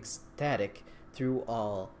rise, ecstatic, through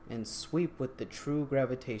all, and sweep with the true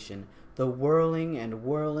gravitation. The whirling and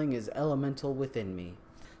whirling is elemental within me.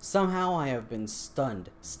 Somehow I have been stunned.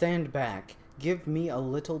 Stand back. Give me a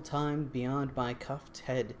little time beyond my cuffed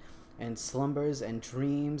head, and slumbers and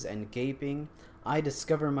dreams and gaping. I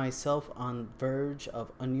discover myself on verge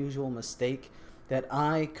of unusual mistake, that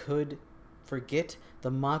I could forget the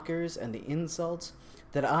mockers and the insults,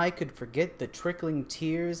 that I could forget the trickling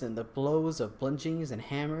tears and the blows of bludgeonings and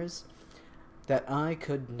hammers, that I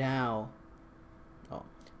could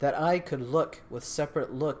look with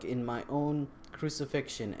separate look in my own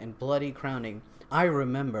crucifixion and bloody crowning. I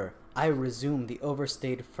remember, I resume the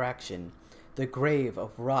overstayed fraction. The grave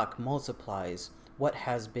of rock multiplies what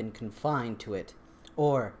has been confined to it,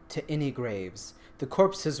 or to any graves. The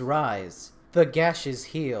corpses rise, the gashes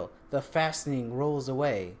heal, the fastening rolls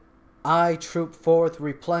away. I troop forth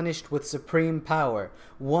replenished with supreme power,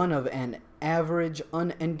 one of an average,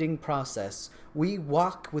 unending process. We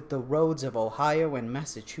walk with the roads of Ohio and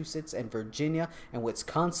Massachusetts and Virginia and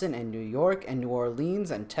Wisconsin and New York and New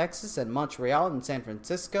Orleans and Texas and Montreal and San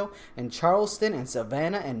Francisco and Charleston and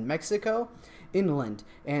Savannah and Mexico, inland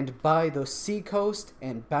and by the seacoast,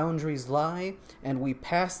 and boundaries lie, and we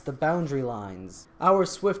pass the boundary lines. Our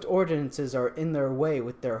swift ordinances are in their way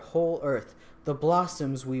with their whole earth. The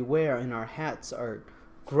blossoms we wear in our hats are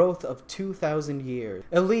growth of 2,000 years.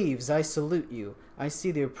 Leaves, I salute you. I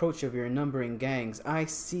see the approach of your numbering gangs. I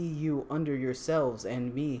see you under yourselves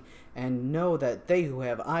and me, and know that they who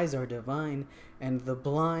have eyes are divine, and the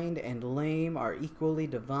blind and lame are equally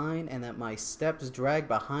divine, and that my steps drag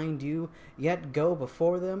behind you, yet go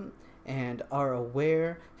before them, and are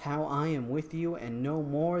aware how I am with you, and no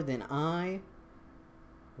more than I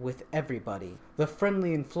with everybody. The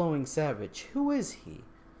friendly and flowing savage, who is he?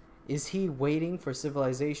 Is he waiting for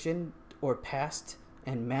civilization or past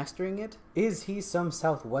and mastering it? Is he some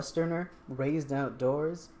Southwesterner raised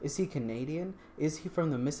outdoors? Is he Canadian? Is he from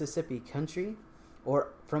the Mississippi country?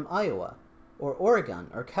 Or from Iowa? Or Oregon?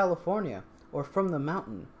 Or California? Or from the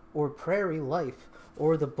mountain? Or prairie life?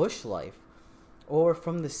 Or the bush life? Or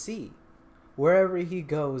from the sea? Wherever he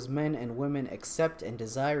goes, men and women accept and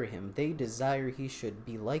desire him. They desire he should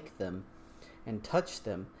be like them, and touch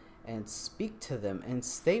them, and speak to them, and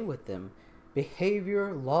stay with them.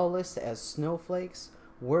 Behavior lawless as snowflakes,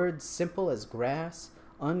 words simple as grass,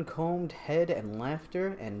 uncombed head and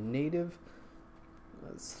laughter, and native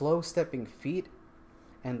slow-stepping feet,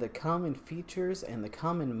 and the common features and the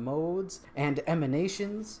common modes and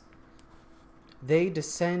emanations. They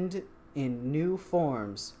descend in new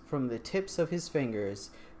forms from the tips of his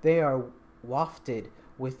fingers. They are wafted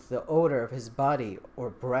with the odor of his body or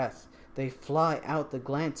breath. They fly out the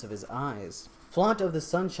glance of his eyes. Flaunt of the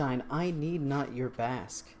sunshine, I need not your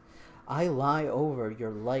bask. I lie over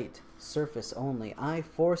your light surface only. I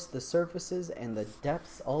force the surfaces and the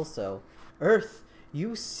depths also. Earth,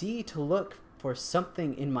 you see to look for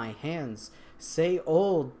something in my hands. Say,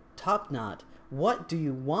 old topknot, what do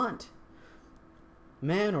you want?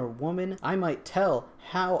 Man or woman, I might tell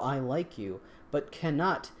how I like you, but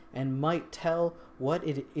cannot, and might tell what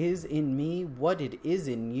it is in me, what it is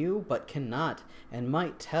in you, but cannot, and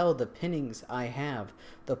might tell the pinnings I have,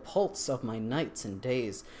 the pulse of my nights and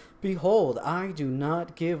days. Behold, I do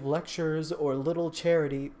not give lectures or little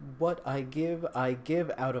charity. What I give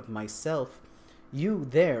out of myself. You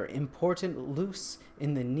there, important, loose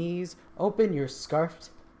in the knees, open your scarfed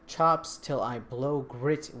chops till I blow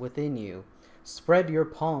grit within you. Spread your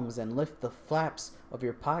palms and lift the flaps of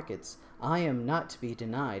your pockets. I am not to be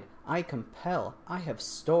denied. I compel. I have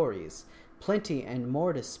stories, plenty and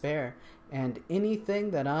more to spare, and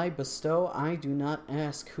anything that I bestow, I do not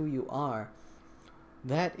ask who you are.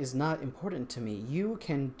 That is not important to me. You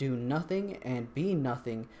can do nothing and be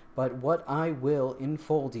nothing but what I will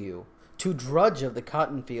enfold you. To drudge of the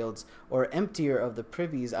cotton fields, or emptier of the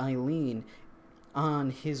privies, I lean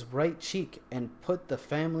on his right cheek and put the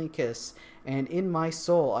family kiss, and in my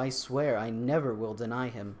soul I swear I never will deny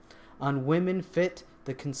him. On women fit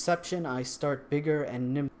the conception I start bigger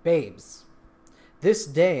and babes. This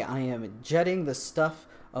day I am jetting the stuff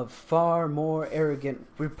of far more arrogant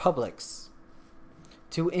republics.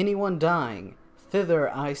 To anyone dying,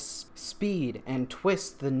 thither I speed and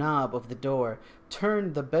twist the knob of the door,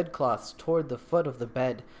 turn the bedclothes toward the foot of the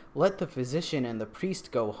bed, let the physician and the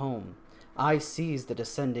priest go home. I seize the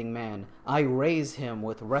descending man, I raise him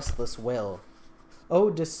with restless will. O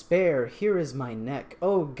despair, here is my neck.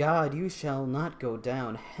 O God, you shall not go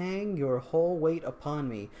down. Hang your whole weight upon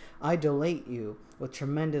me. I dilate you with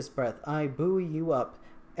tremendous breath. I buoy you up.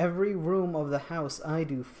 Every room of the house I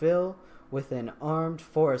do fill with an armed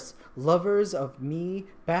force. Lovers of me,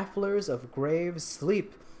 bafflers of graves,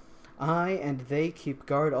 sleep. I and they keep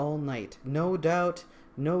guard all night. No doubt,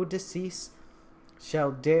 no decease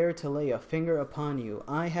shall dare to lay a finger upon you.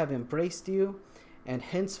 I have embraced you, and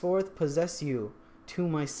henceforth possess you to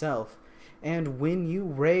myself. And when you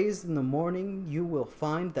rise in the morning, you will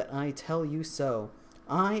find that I tell you so.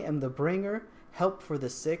 I am the bringer, help for the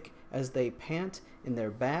sick as they pant in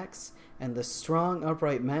their backs, and the strong,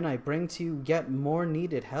 upright men I bring to you yet more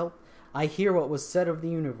needed help. I hear what was said of the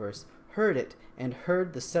universe, heard it, and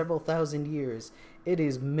heard the several thousand years. It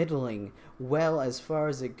is middling well as far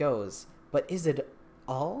as it goes. But is it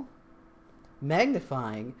all?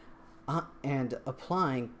 Magnifying and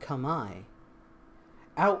applying come I,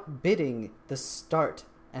 outbidding the start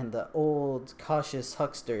and the old cautious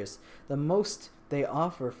hucksters. The most they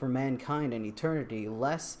offer for mankind and eternity,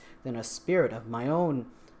 less than a spirit of my own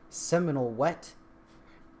seminal wet,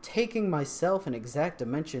 taking myself in exact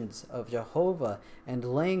dimensions of Jehovah and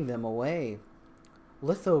laying them away.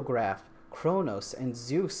 Lithograph Kronos and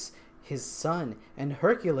Zeus his son, and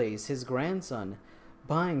Hercules his grandson,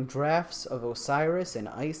 buying drafts of Osiris and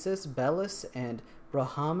Isis, Belus and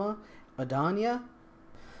Brahma, Adania,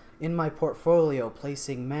 in my portfolio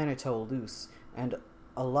placing Manitou loose, and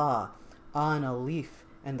Allah on a leaf,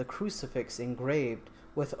 and the crucifix engraved,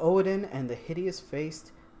 with Odin and the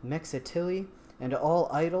hideous-faced Mexitili, and all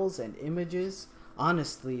idols and images,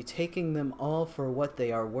 honestly taking them all for what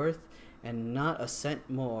they are worth, and not a cent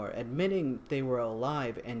more, admitting they were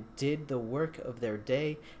alive and did the work of their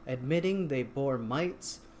day, admitting they bore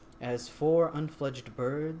mites as four unfledged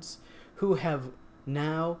birds, who have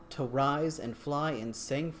now to rise and fly and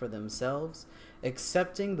sing for themselves,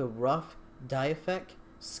 accepting the rough diaphragm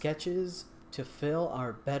sketches to fill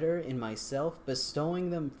are better in myself,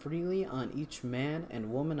 bestowing them freely on each man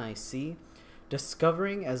and woman I see,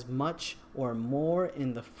 discovering as much or more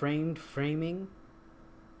in the framed framing,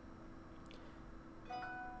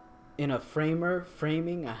 in a framer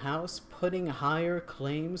framing a house, putting higher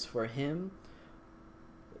claims for him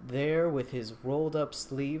there with his rolled up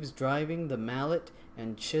sleeves, driving the mallet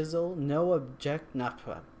and chisel, not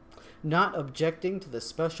objecting to the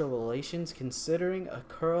special relations, considering a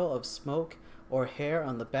curl of smoke or hair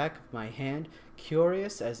on the back of my hand,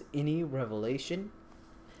 curious as any revelation,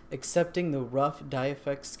 accepting the rough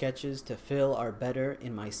diaphragm sketches to fill are better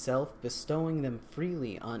in myself, bestowing them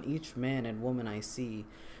freely on each man and woman I see,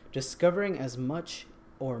 discovering as much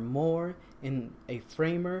or more in a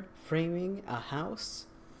framer framing a house,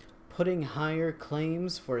 putting higher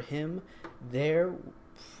claims for him there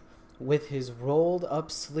with his rolled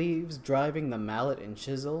up sleeves, driving the mallet and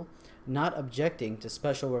chisel, not objecting to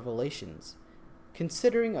special revelations,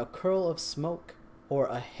 considering a curl of smoke or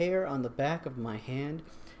a hair on the back of my hand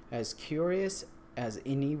as curious as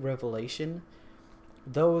any revelation,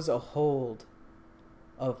 those a hold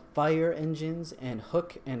of fire engines and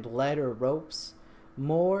hook and ladder ropes,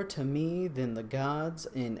 more to me than the gods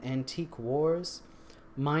in antique wars,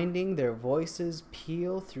 minding their voices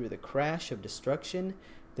peal through the crash of destruction,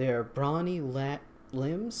 their brawny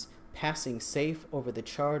limbs passing safe over the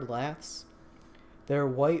charred laths, their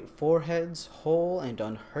white foreheads whole and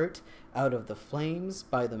unhurt out of the flames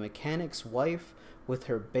by the mechanic's wife with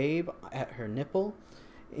her babe at her nipple,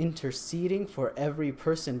 interceding for every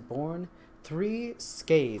person born, 3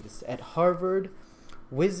 scathes at Harvard,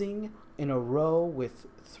 whizzing in a row with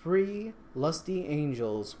 3 lusty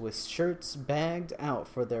angels with shirts bagged out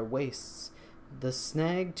for their waists, the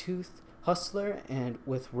snag-toothed hustler and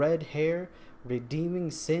with red hair, redeeming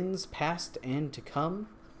sins past and to come,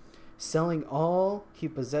 selling all he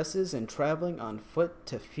possesses and traveling on foot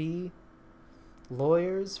to fee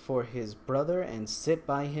lawyers for his brother and sit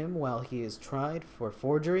by him while he is tried for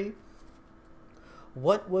forgery.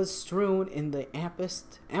 What was strewn in the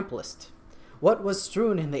amplest? What was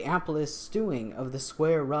strewn in the amplest stewing of the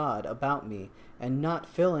square rod about me, and not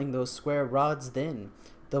filling those square rods then?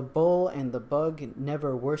 The bull and the bug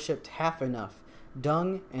never worshipped half enough,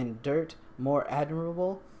 dung and dirt more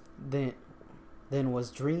admirable than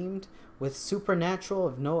was dreamed, with supernatural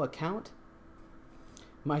of no account?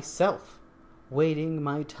 Myself, waiting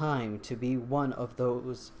my time to be one of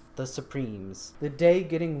those the supremes, the day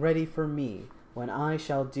getting ready for me, when I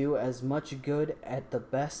shall do as much good at the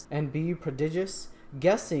best and be prodigious,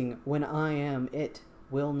 guessing when I am it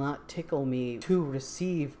will not tickle me to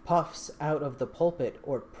receive puffs out of the pulpit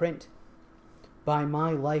or print by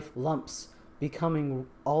my life lumps, becoming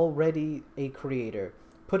already a creator,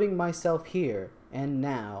 putting myself here and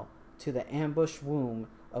now to the ambush womb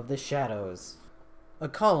of the shadows. A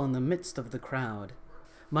call in the midst of the crowd,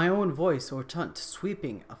 my own voice or tunt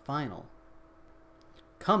sweeping a final.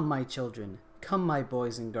 Come, my children, come, my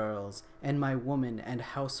boys and girls, and my woman and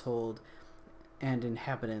household and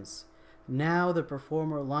inhabitants. Now the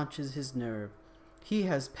performer launches his nerve. He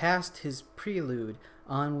has passed his prelude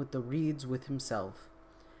on with the reeds with himself.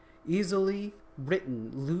 Easily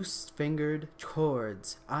written, loose-fingered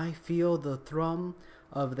chords, I feel the thrum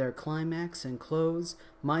of their climax and close.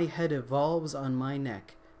 My head evolves on my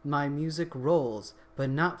neck. My music rolls, but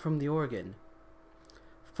not from the organ.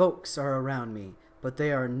 Folks are around me, but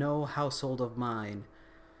they are no household of mine.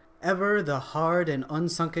 Ever the hard and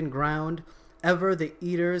unsunken ground, ever the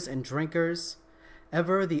eaters and drinkers,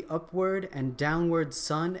 ever the upward and downward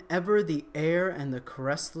sun, ever the air and the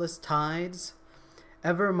caressless tides,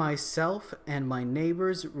 ever myself and my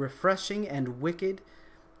neighbors, refreshing and wicked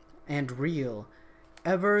and real,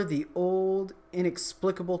 ever the old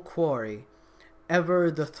inexplicable quarry, ever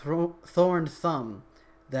the thorned thumb,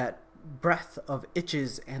 that breath of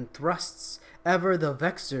itches and thrusts, ever the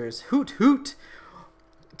vexers, hoot, hoot,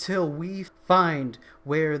 till we find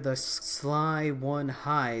where the sly one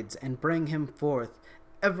hides and bring him forth.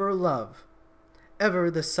 Ever love, ever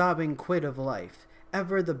the sobbing quid of life,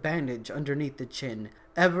 ever the bandage underneath the chin,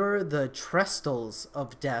 ever the trestles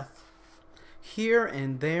of death. Here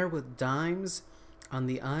and there with dimes on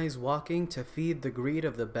the eyes walking to feed the greed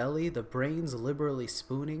of the belly, the brains liberally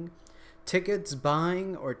spooning, tickets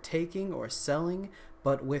buying or taking or selling,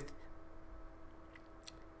 but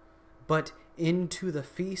into the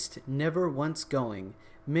feast never once going,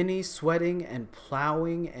 many sweating and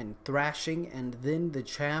plowing and thrashing, and then the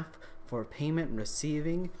chaff for payment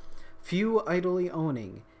receiving, few idly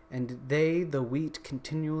owning, and they the wheat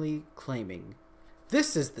continually claiming.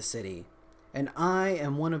 This is the city, and I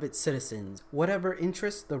am one of its citizens. Whatever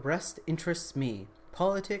interests the rest interests me.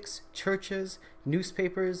 Politics, churches,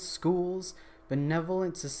 newspapers, schools,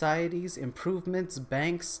 benevolent societies, improvements,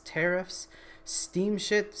 banks, tariffs,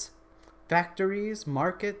 steamships, factories,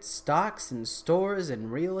 markets, stocks and stores,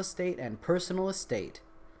 and real estate and personal estate.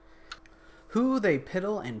 Who they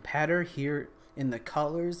piddle and patter here in the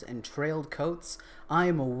collars and trailed coats, I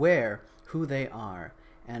am aware who they are,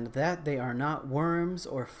 and that they are not worms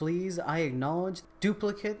or fleas. I acknowledge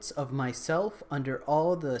duplicates of myself under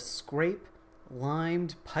all the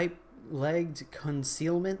scrape-limed, pipe-legged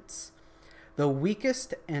concealments. The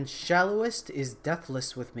weakest and shallowest is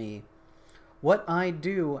deathless with me. What I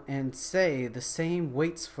do and say, the same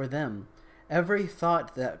waits for them. Every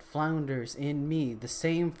thought that flounders in me, the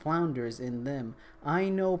same flounders in them. I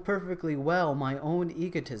know perfectly well my own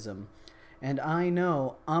egotism, and I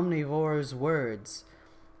know omnivore's words,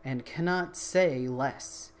 and cannot say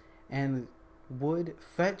less, and would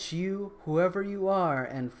fetch you, whoever you are,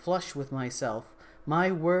 and flush with myself.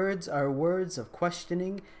 My words are words of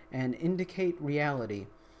questioning and indicate reality.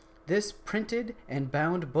 This printed and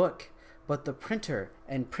bound book, but the printer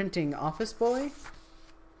and printing office boy?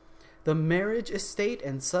 The marriage estate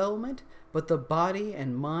and settlement, but the body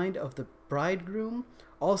and mind of the bridegroom,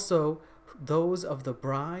 also those of the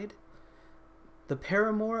bride? The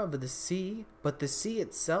paramour of the sea, but the sea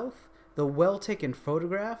itself? The well-taken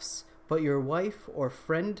photographs, but your wife or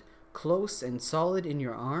friend close and solid in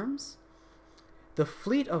your arms? The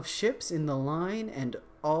fleet of ships in the line and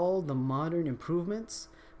all the modern improvements,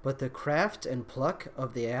 but the craft and pluck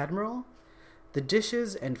of the admiral? The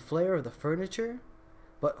dishes and flair of the furniture,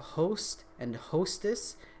 but host and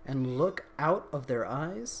hostess and look out of their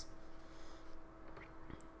eyes?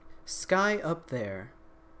 Sky up there,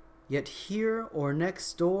 yet here or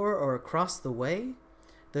next door or across the way,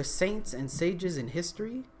 the saints and sages in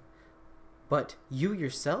history, but you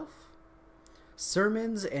yourself?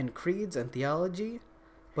 Sermons and creeds and theology,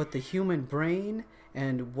 but the human brain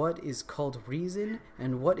and what is called reason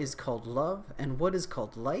and what is called love and what is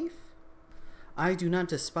called life? I do not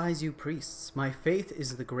despise you priests. My faith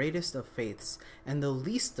is the greatest of faiths and the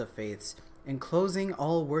least of faiths, enclosing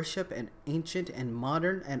all worship and ancient and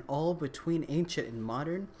modern and all between ancient and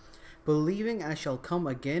modern, believing I shall come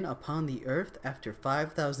again upon the earth after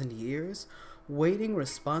 5,000 years, waiting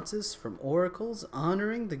responses from oracles,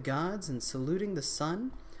 honoring the gods and saluting the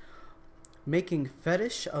sun, making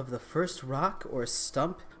fetish of the first rock or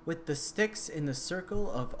stump with the sticks in the circle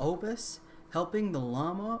of obus, helping the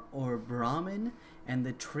Lama or Brahmin and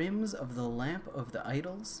the trims of the lamp of the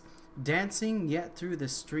idols, dancing yet through the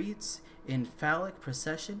streets in phallic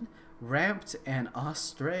procession, ramped and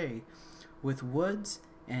astray with woods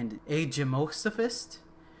and a gemosophist,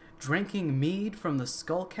 drinking mead from the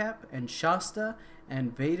skullcap, and Shasta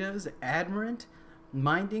and Veda's admirant,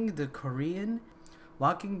 minding the Korean,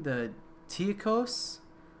 walking the Teakos,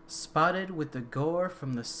 spotted with the gore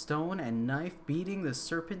from the stone and knife, beating the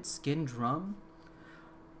serpent skin drum,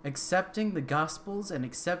 accepting the Gospels and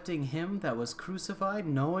accepting him that was crucified,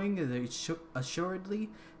 knowing assuredly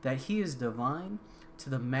that he is divine, to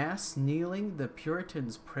the Mass kneeling, the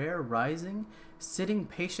Puritan's prayer rising, sitting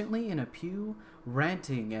patiently in a pew,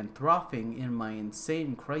 ranting and frothing in my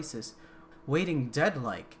insane crisis, waiting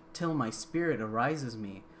dead-like till my spirit arises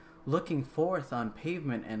me, looking forth on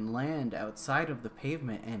pavement and land outside of the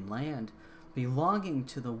pavement and land, belonging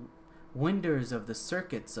to the winders of the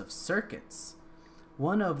circuits of circuits,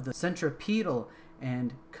 one of the centripetal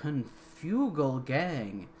and confugal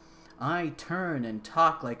gang. I turn and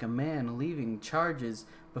talk like a man leaving charges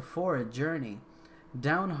before a journey.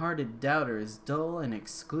 Downhearted doubters, dull and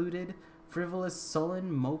excluded, frivolous,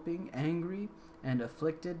 sullen, moping, angry, and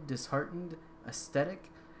afflicted, disheartened, aesthetic.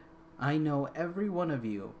 I know every one of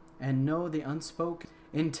you, and know the unspoken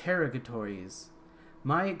interrogatories.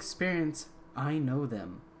 My experience, I know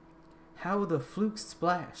them. How the flukes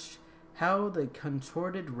splash, how the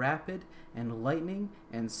contorted rapid and lightning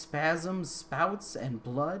and spasms spouts and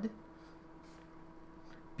blood.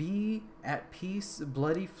 Be at peace,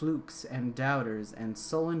 bloody flukes and doubters and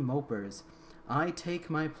sullen mopers. I take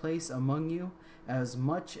my place among you as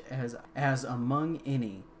much as among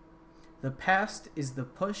any. The past is the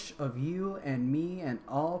push of you and me and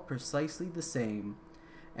all precisely the same,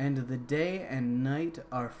 and the day and night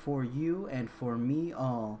are for you and for me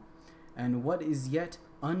all, and what is yet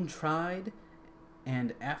untried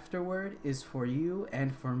and afterward is for you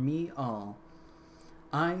and for me all.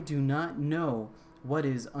 I do not know what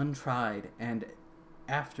is untried and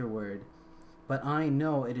afterward, but I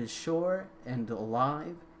know it is sure and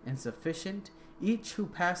alive and sufficient. Each who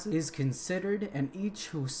passes is considered, and each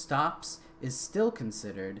who stops is still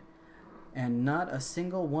considered, and not a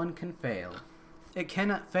single one can fail. It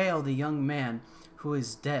cannot fail the young man who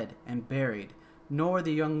is dead and buried, nor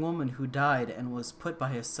the young woman who died and was put by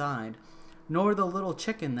his side, nor the little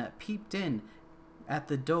chicken that peeped in at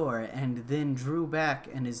the door and then drew back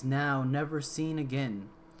and is now never seen again,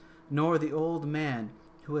 nor the old man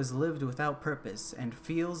who has lived without purpose and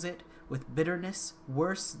feels it with bitterness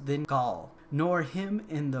worse than gall, nor him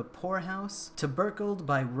in the poorhouse tubercled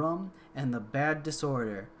by rum and the bad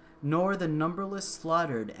disorder, nor the numberless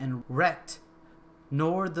slaughtered and wrecked,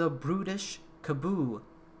 nor the brutish caboo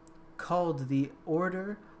called the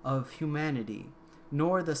order of humanity,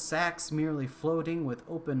 nor the sacks merely floating with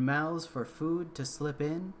open mouths for food to slip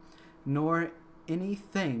in, nor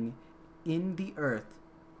anything in the earth,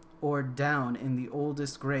 or down in the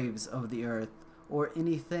oldest graves of the earth, or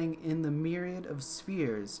anything in the myriad of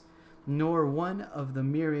spheres, nor one of the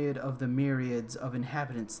myriads of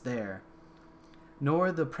inhabitants there,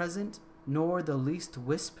 nor the present, nor the least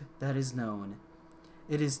wisp that is known.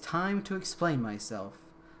 It is time to explain myself.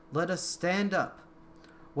 Let us stand up.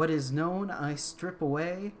 What is known I strip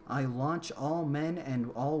away, I launch all men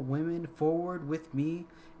and all women forward with me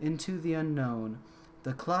into the unknown.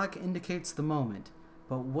 The clock indicates the moment,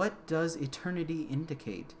 but what does eternity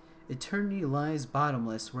indicate? Eternity lies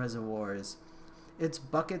bottomless reservoirs. Its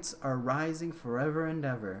buckets are rising forever and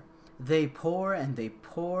ever. They pour and they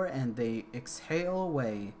pour and they exhale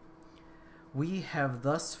away. We have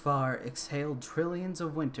thus far exhaled trillions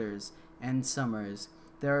of winters and summers.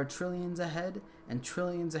 There are trillions ahead, and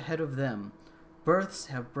trillions ahead of them. Births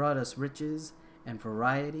have brought us riches and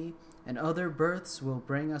variety, and other births will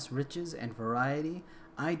bring us riches and variety.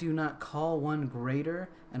 I do not call one greater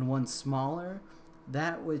and one smaller,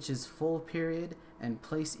 that which is full period and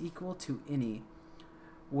place equal to any.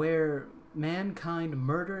 Where mankind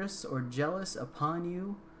murderous or jealous upon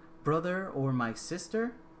you, brother or my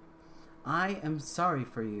sister, I am sorry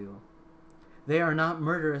for you. They are not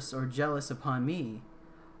murderous or jealous upon me.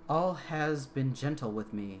 All has been gentle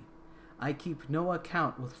with me. I keep no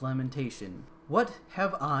account with lamentation. What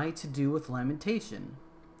have I to do with lamentation?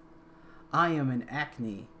 I am an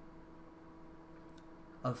acme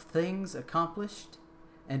of things accomplished,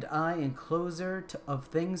 and I encloser of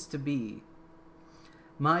things to be.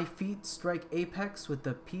 My feet strike apex with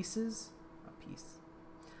the pieces.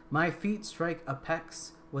 My feet strike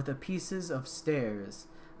apex with the pieces of stairs.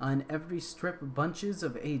 On every strip bunches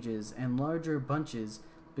of ages, and larger bunches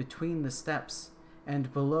between the steps,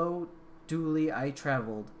 and below duly I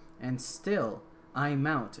traveled, and still I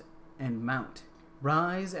mount and mount.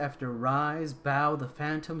 Rise after rise bow the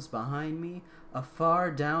phantoms behind me.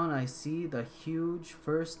 Afar down I see the huge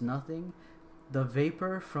first nothing, the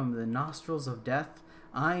vapor from the nostrils of death.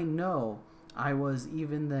 I know I was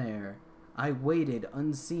even there. I waited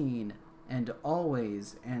unseen and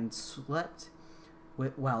always and slept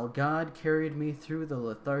while God carried me through the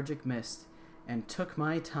lethargic mist and took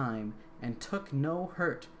my time and took no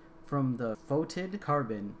hurt from the foetid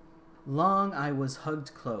carbon. Long I was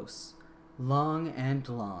hugged close, long and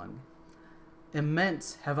long.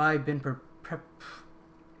 Immense have I been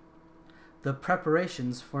the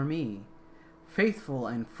preparations for me. Faithful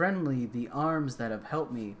and friendly the arms that have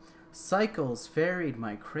helped me. Cycles ferried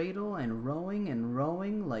my cradle and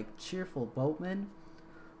rowing like cheerful boatmen.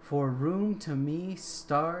 For room to me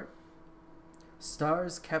stars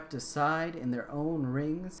kept aside in their own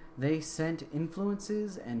rings. They sent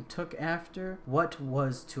influences and took after what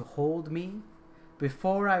was to hold me.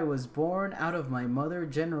 Before I was born, out of my mother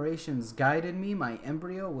generations guided me. My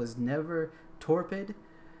embryo was never torpid.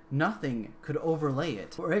 Nothing could overlay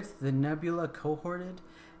it. For it the nebula cohorted,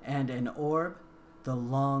 and an orb, the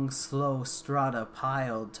long, slow strata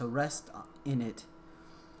piled to rest in it.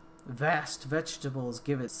 Vast vegetables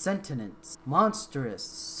give it sentience, monstrous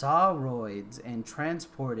sauroids, and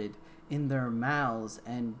transported in their mouths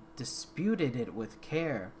and disputed it with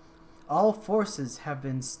care. All forces have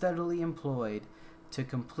been steadily employed to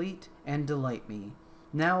complete and delight me.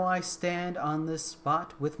 Now I stand on this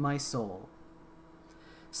spot with my soul.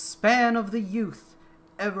 Span of the youth,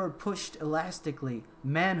 ever pushed elastically,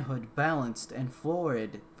 manhood balanced and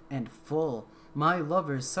florid and full. My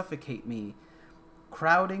lovers suffocate me,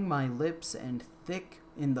 crowding my lips and thick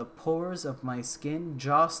in the pores of my skin,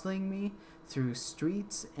 jostling me through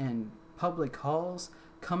streets and public halls,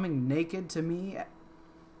 coming naked to me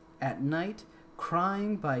at night,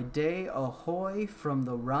 crying by day ahoy from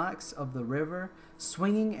the rocks of the river,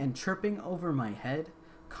 swinging and chirping over my head,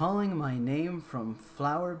 calling my name from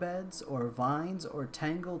flower beds or vines or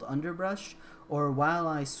tangled underbrush, or while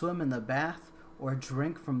I swim in the bath or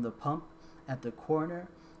drink from the pump at the corner,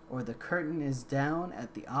 or the curtain is down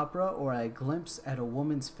at the opera, or I glimpse at a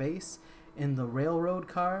woman's face in the railroad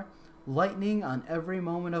car, lightning on every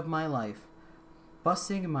moment of my life,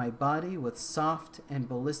 bussing my body with soft and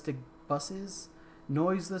ballistic busses,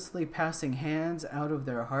 noiselessly passing hands out of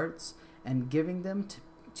their hearts and giving them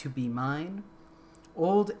to be mine.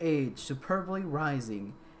 Old age superbly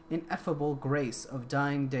rising, ineffable grace of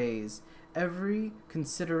dying days, every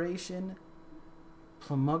consideration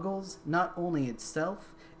plumuggles not only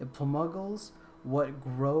itself, it plumuggles what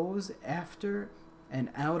grows after and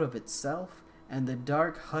out of itself, and the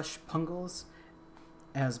dark hush pungles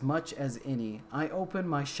as much as any. I open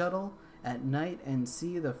my shuttle at night and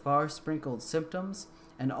see the far sprinkled symptoms,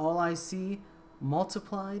 and all I see,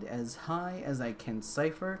 multiplied as high as I can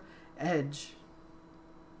cipher, edge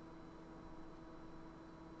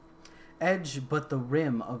but the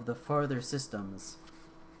rim of the farther systems.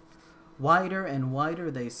 Wider and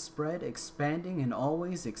wider they spread, expanding and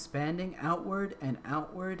always expanding, outward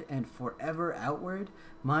and forever outward.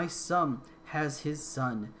 My sun has his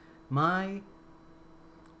sun,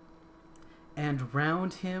 and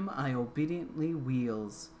round him I obediently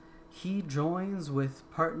wheels. He joins with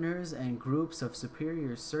partners and groups of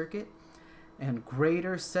superior circuit, and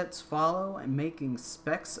greater sets follow, and making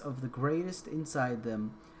specks of the greatest inside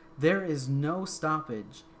them. There is no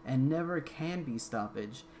stoppage, and never can be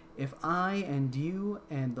stoppage. If I and you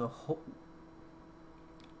and the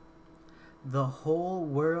whole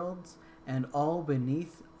worlds and all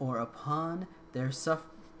beneath or upon their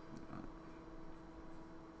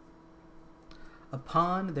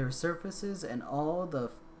surfaces and all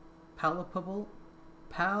the palpable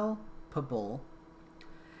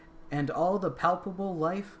and all the palpable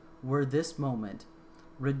life were this moment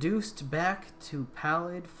reduced back to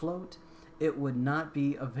pallid float, it would not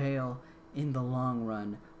be avail in the long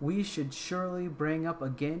run. We should surely bring up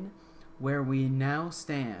again where we now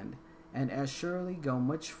stand, and as surely go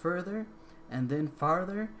much further, and then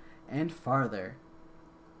farther and farther.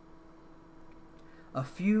 A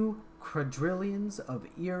few quadrillions of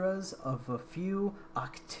eras of a few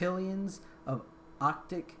octillions of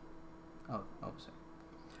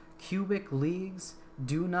cubic leagues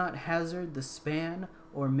do not hazard the span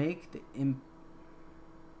or make the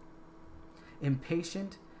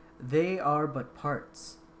impatient. They are but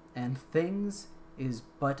parts, and things is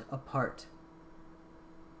but a part.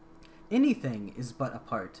 Anything is but a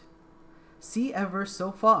part. See ever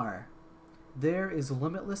so far. There is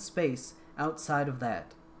limitless space outside of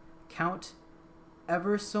that. Count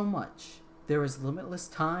ever so much. There is limitless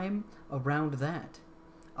time around that.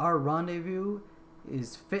 Our rendezvous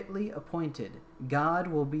is fitly appointed. God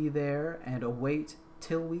will be there and await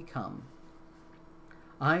till we come.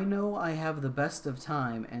 I know I have the best of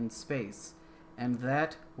time and space, and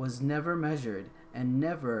that was never measured, and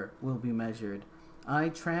never will be measured. I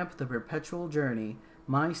tramp the perpetual journey.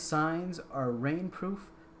 My signs are rainproof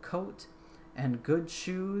coat and good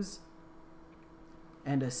shoes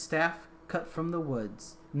and a staff cut from the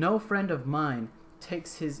woods. No friend of mine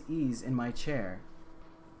takes his ease in my chair.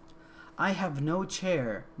 I have no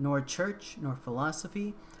chair, nor church, nor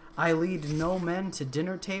philosophy. I lead no men to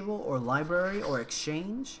dinner table or library or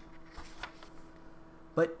exchange.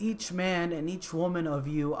 But each man and each woman of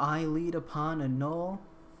you I lead upon a knoll.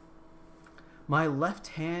 My left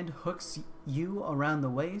hand hooks you around the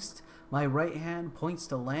waist. My right hand points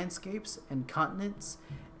to landscapes and continents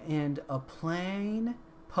and a plain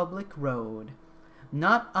public road.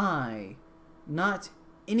 Not I, not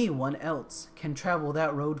anyone else can travel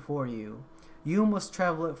that road for you. You must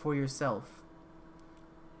travel it for yourself.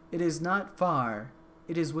 It is not far.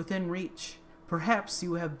 It is within reach. Perhaps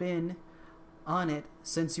you have been on it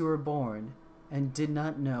since you were born and did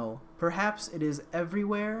not know. Perhaps it is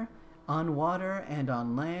everywhere, on water and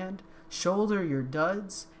on land. Shoulder your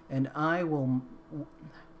duds, and I will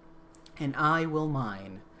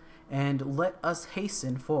mine, and let us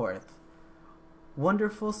hasten forth.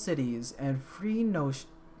 Wonderful cities and free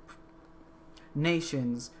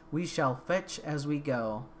nations we shall fetch as we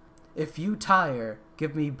go. If you tire,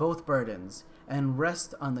 give me both burdens, and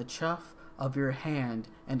rest on the chuff of your hand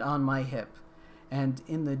and on my hip, and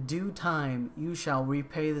in the due time you shall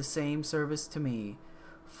repay the same service to me,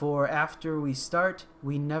 for after we start,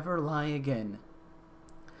 we never lie again.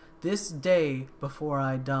 This day before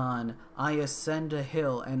I dawn, I ascend a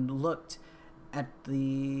hill and looked at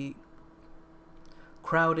the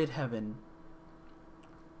crowded heaven.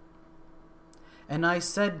 And I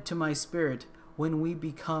said to my spirit, when we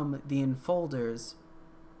become the enfolders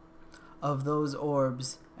of those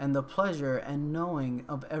orbs, and the pleasure and knowing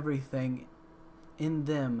of everything in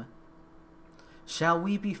them, shall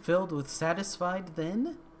we be filled with satisfied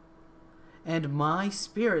then? And my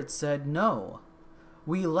spirit said, no.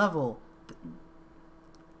 We level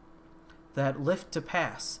that lift to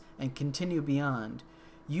pass and continue beyond.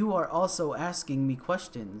 You are also asking me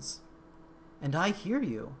questions, and I hear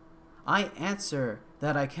you. I answer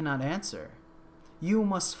that I cannot answer. You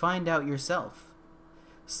must find out yourself.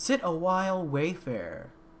 Sit a while,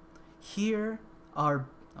 wayfarer. Here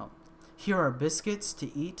are biscuits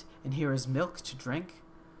to eat, and here is milk to drink.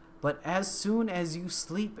 But as soon as you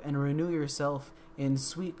sleep and renew yourself in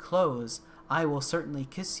sweet clothes, I will certainly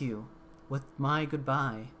kiss you with my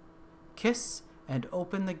goodbye. Kiss and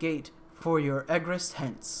open the gate for your egress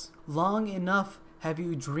hence. Long enough have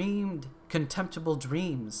you dreamed contemptible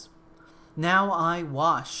dreams. Now I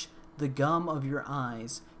wash the gum of your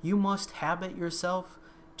eyes. You must habit yourself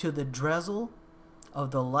to the drizzle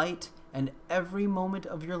of the light and every moment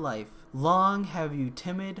of your life. Long have you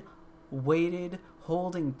timid, waited,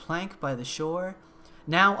 holding plank by the shore.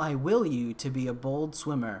 Now I will you to be a bold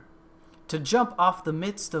swimmer, to jump off the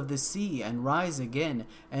midst of the sea and rise again,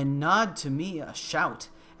 and nod to me a shout,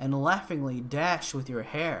 and laughingly dash with your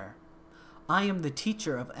hair. I am the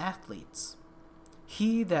teacher of athletes.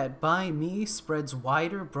 He that by me spreads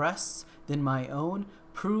wider breasts than my own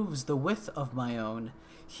proves the width of my own.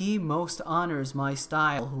 He most honors my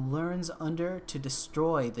style who learns under to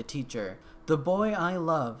destroy the teacher. The boy I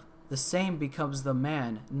love, the same becomes the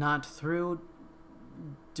man, not through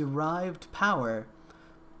derived power,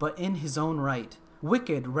 but in his own right.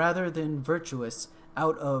 Wicked rather than virtuous,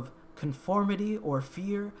 out of conformity or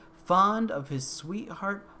fear, fond of his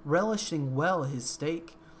sweetheart, relishing well his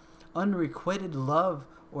stake, unrequited love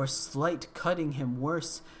or slight cutting him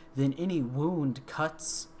worse than any wound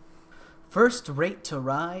cuts. First rate to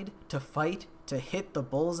ride, to fight, to hit the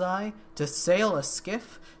bullseye, to sail a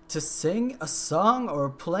skiff, to sing a song or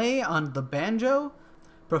play on the banjo,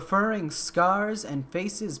 preferring scars and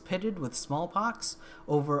faces pitted with smallpox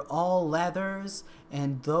over all lathers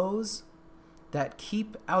and those that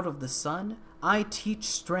keep out of the sun. I teach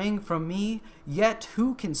straying from me, yet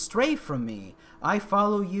who can stray from me? I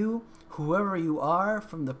follow you, whoever you are,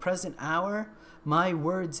 from the present hour. My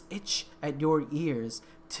words itch at your ears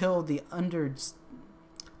till you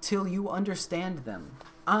understand them.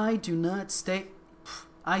 I do not say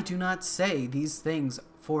these things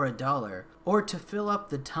for $1, or to fill up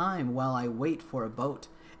the time while I wait for a boat.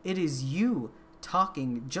 It is you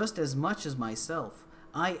talking just as much as myself.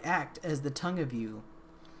 I act as the tongue of you.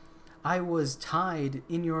 I was tied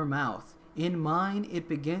in your mouth. In mine it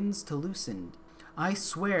begins to loosen. I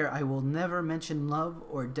swear I will never mention love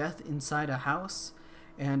or death inside a house,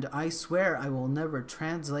 and I swear I will never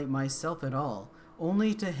translate myself at all,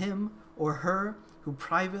 only to him or her who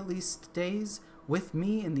privately stays with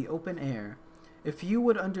me in the open air. If you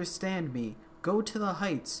would understand me, go to the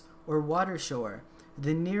heights or water shore.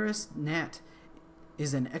 The nearest gnat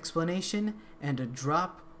is an explanation, and a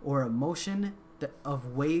drop or a motion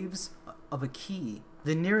of waves of a key.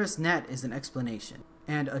 The nearest gnat is an explanation,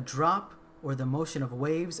 and a drop or the motion of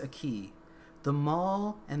waves a key. The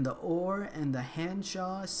maul and the oar and the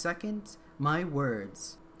handshaw second my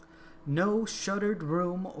words. No shuttered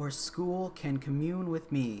room or school can commune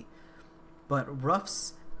with me, but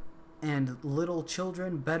roughs and little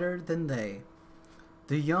children better than they.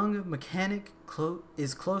 The young mechanic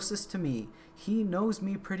is closest to me. He knows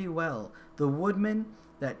me pretty well. The woodman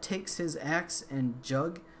that takes his axe and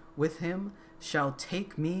jug with him shall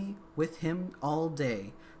take me with him all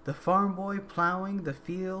day. The farm boy plowing the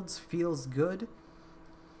fields feels good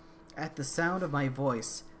at the sound of my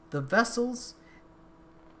voice. The vessels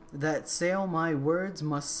that sail my words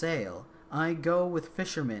must sail. I go with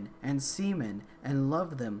fishermen and seamen and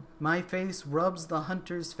love them. My face rubs the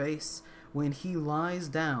hunter's face when he lies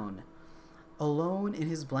down alone in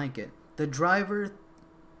his blanket. The driver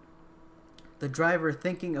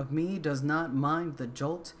thinking of me does not mind the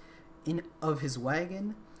jolt of his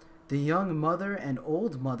wagon. The young mother and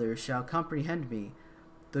old mother shall comprehend me.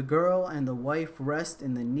 The girl and the wife rest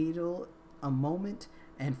in the needle a moment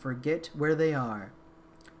and forget where they are.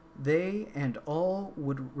 They and all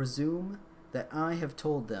would resume that I have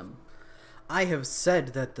told them. I have said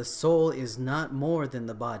that the soul is not more than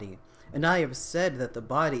the body, and I have said that the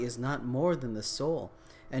body is not more than the soul,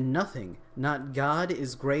 and nothing, not God,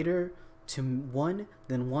 is greater to one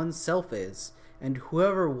than oneself is, and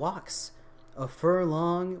whoever walks a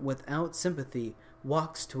furlong without sympathy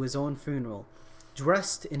walks to his own funeral,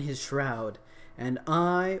 dressed in his shroud, and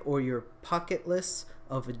I, or your pocketless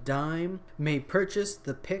of a dime, may purchase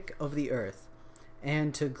the pick of the earth,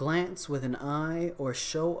 and to glance with an eye or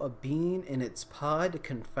show a bean in its pod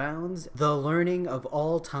confounds the learning of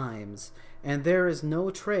all times, and there is no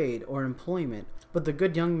trade or employment, but the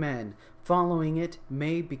good young man following it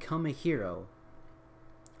may become a hero.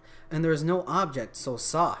 And there is no object so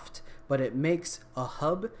soft, but it makes a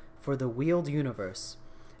hub for the wheeled universe,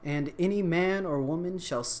 and any man or woman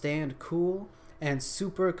shall stand cool and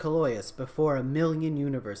supercilious before a million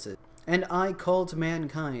universes. And I call to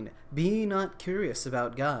mankind, be ye not curious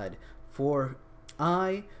about God, for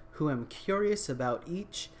I, who am curious about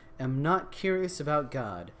each, am not curious about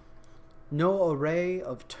God. No array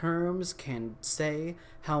of terms can say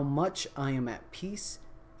how much I am at peace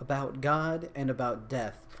about God and about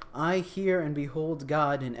death. I hear and behold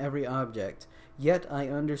God in every object, yet I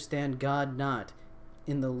understand God not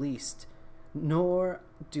in the least, nor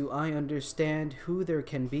do I understand who there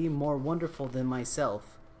can be more wonderful than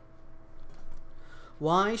myself.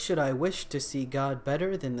 Why should I wish to see God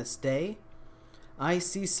better than this day? I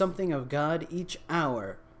see something of God each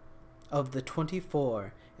hour of the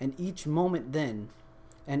 24, and each moment then.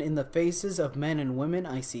 And in the faces of men and women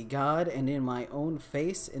I see God, and in my own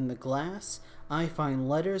face in the glass I find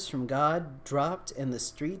letters from God dropped in the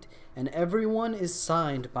street, and everyone is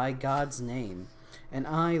signed by God's name. And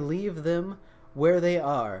I leave them where they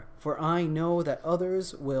are, for I know that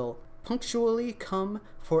others will punctually come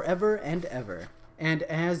forever and ever. And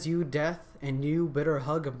as you death and you bitter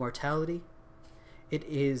hug of mortality, it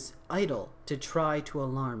is idle to try to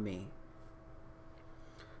alarm me.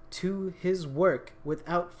 To his work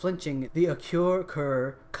without flinching the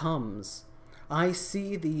accureur comes. I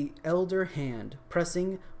see the elder hand,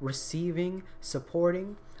 pressing, receiving,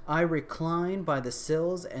 supporting. I recline by the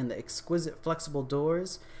sills and the exquisite flexible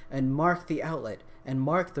doors, and mark the outlet, and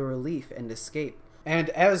mark the relief and escape. And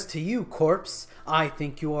as to you, corpse, I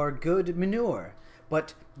think you are good manure,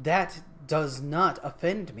 but that does not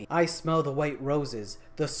offend me. I smell the white roses,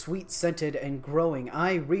 the sweet-scented and growing.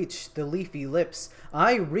 I reach the leafy lips.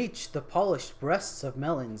 I reach the polished breasts of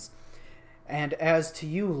melons. And as to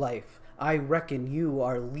you, life, I reckon you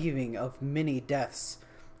are leaving of many deaths.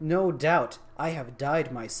 No doubt I have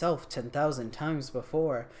died myself 10,000 times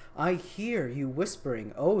before. I hear you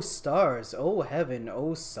whispering, O stars, O heaven,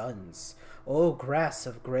 O suns, O grass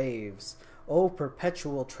of graves, O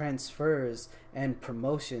perpetual transfers and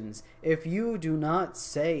promotions. If you do not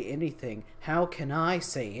say anything, how can I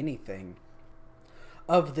say anything?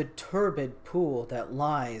 Of the turbid pool that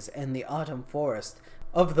lies in the autumn forest,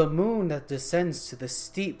 of the moon that descends to the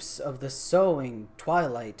steeps of the sowing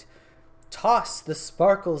twilight, toss the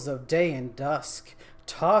sparkles of day and dusk,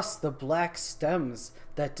 toss the black stems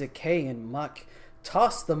that decay in muck,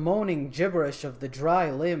 toss the moaning gibberish of the dry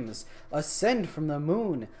limbs, ascend from the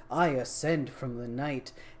moon, I ascend from the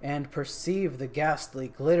night, and perceive the ghastly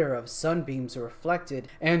glitter of sunbeams reflected,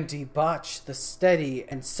 and debauch the steady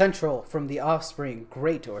and central from the offspring,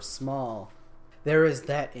 great or small. There is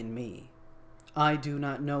that in me. I do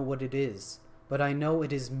not know what it is, but I know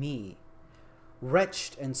it is me.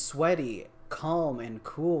 Wretched and sweaty, calm and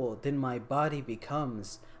cool, then my body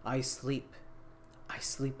becomes. I sleep. I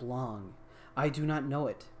sleep long. I do not know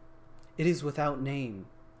it. It is without name.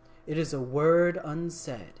 It is a word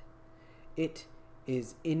unsaid. It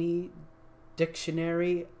is any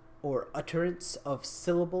dictionary or utterance of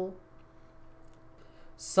syllable.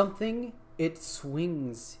 Something it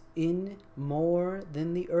swings in more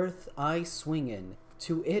than the earth I swing in.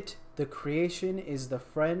 To it the creation is the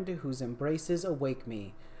friend whose embraces awake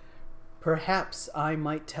me. Perhaps I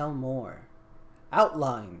might tell more.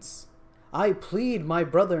 Outlines. I plead, my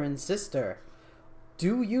brother and sister.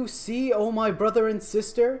 Do you see, O my brother and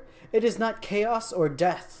sister? It is not chaos or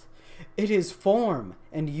death. It is form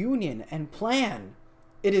and union and plan.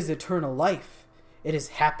 It is eternal life. It is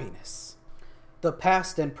happiness. The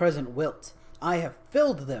past and present wilt. I have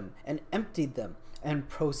filled them and emptied them and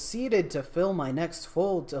proceeded to fill my next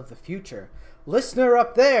folds of the future. Listener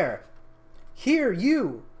up there, hear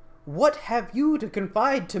you. What have you to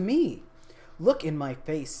confide to me? Look in my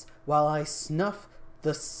face while I snuff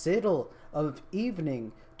the sigil of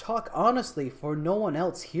evening. Talk honestly, for no one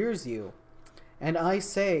else hears you. And I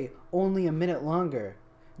say only a minute longer.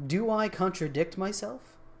 Do I contradict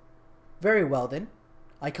myself? Very well then,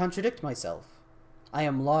 I contradict myself. I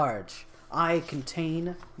am large. I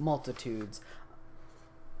contain multitudes.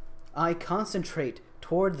 I concentrate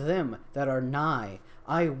toward them that are nigh.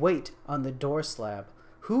 I wait on the door slab.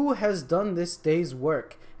 Who has done this day's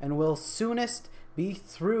work, and will soonest be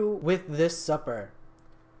through with this supper?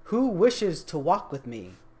 Who wishes to walk with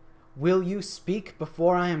me? Will you speak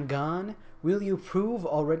before I am gone? Will you prove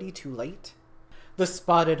already too late? The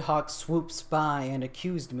spotted hawk swoops by and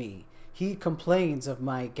accused me. He complains of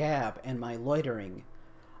my gab and my loitering.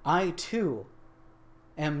 I, too,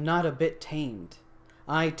 am not a bit tamed.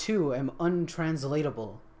 I, too, am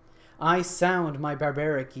untranslatable. I sound my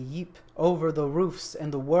barbaric yeep over the roofs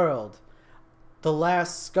and the world. The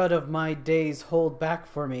last scud of my days hold back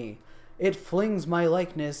for me. It flings my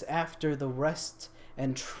likeness after the rest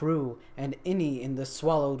and true and any in the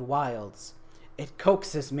swallowed wilds. It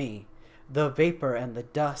coaxes me, the vapor and the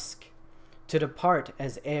dusk, to depart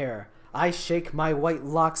as air. I shake my white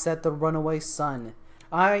locks at the runaway sun.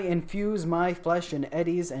 I infuse my flesh in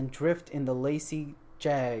eddies and drift in the lacy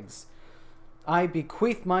jags. I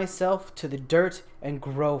bequeath myself to the dirt and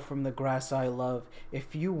grow from the grass I love.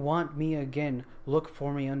 If you want me again, look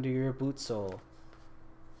for me under your boot sole.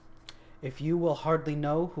 If you will hardly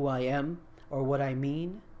know who I am or what I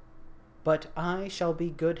mean, but I shall be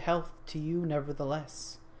good health to you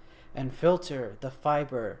nevertheless, and filter the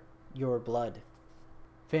fiber your blood.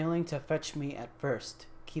 Failing to fetch me at first,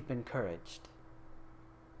 keep encouraged.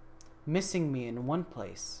 Missing me in one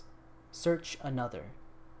place, search another.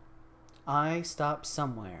 I stop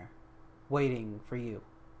somewhere, waiting for you.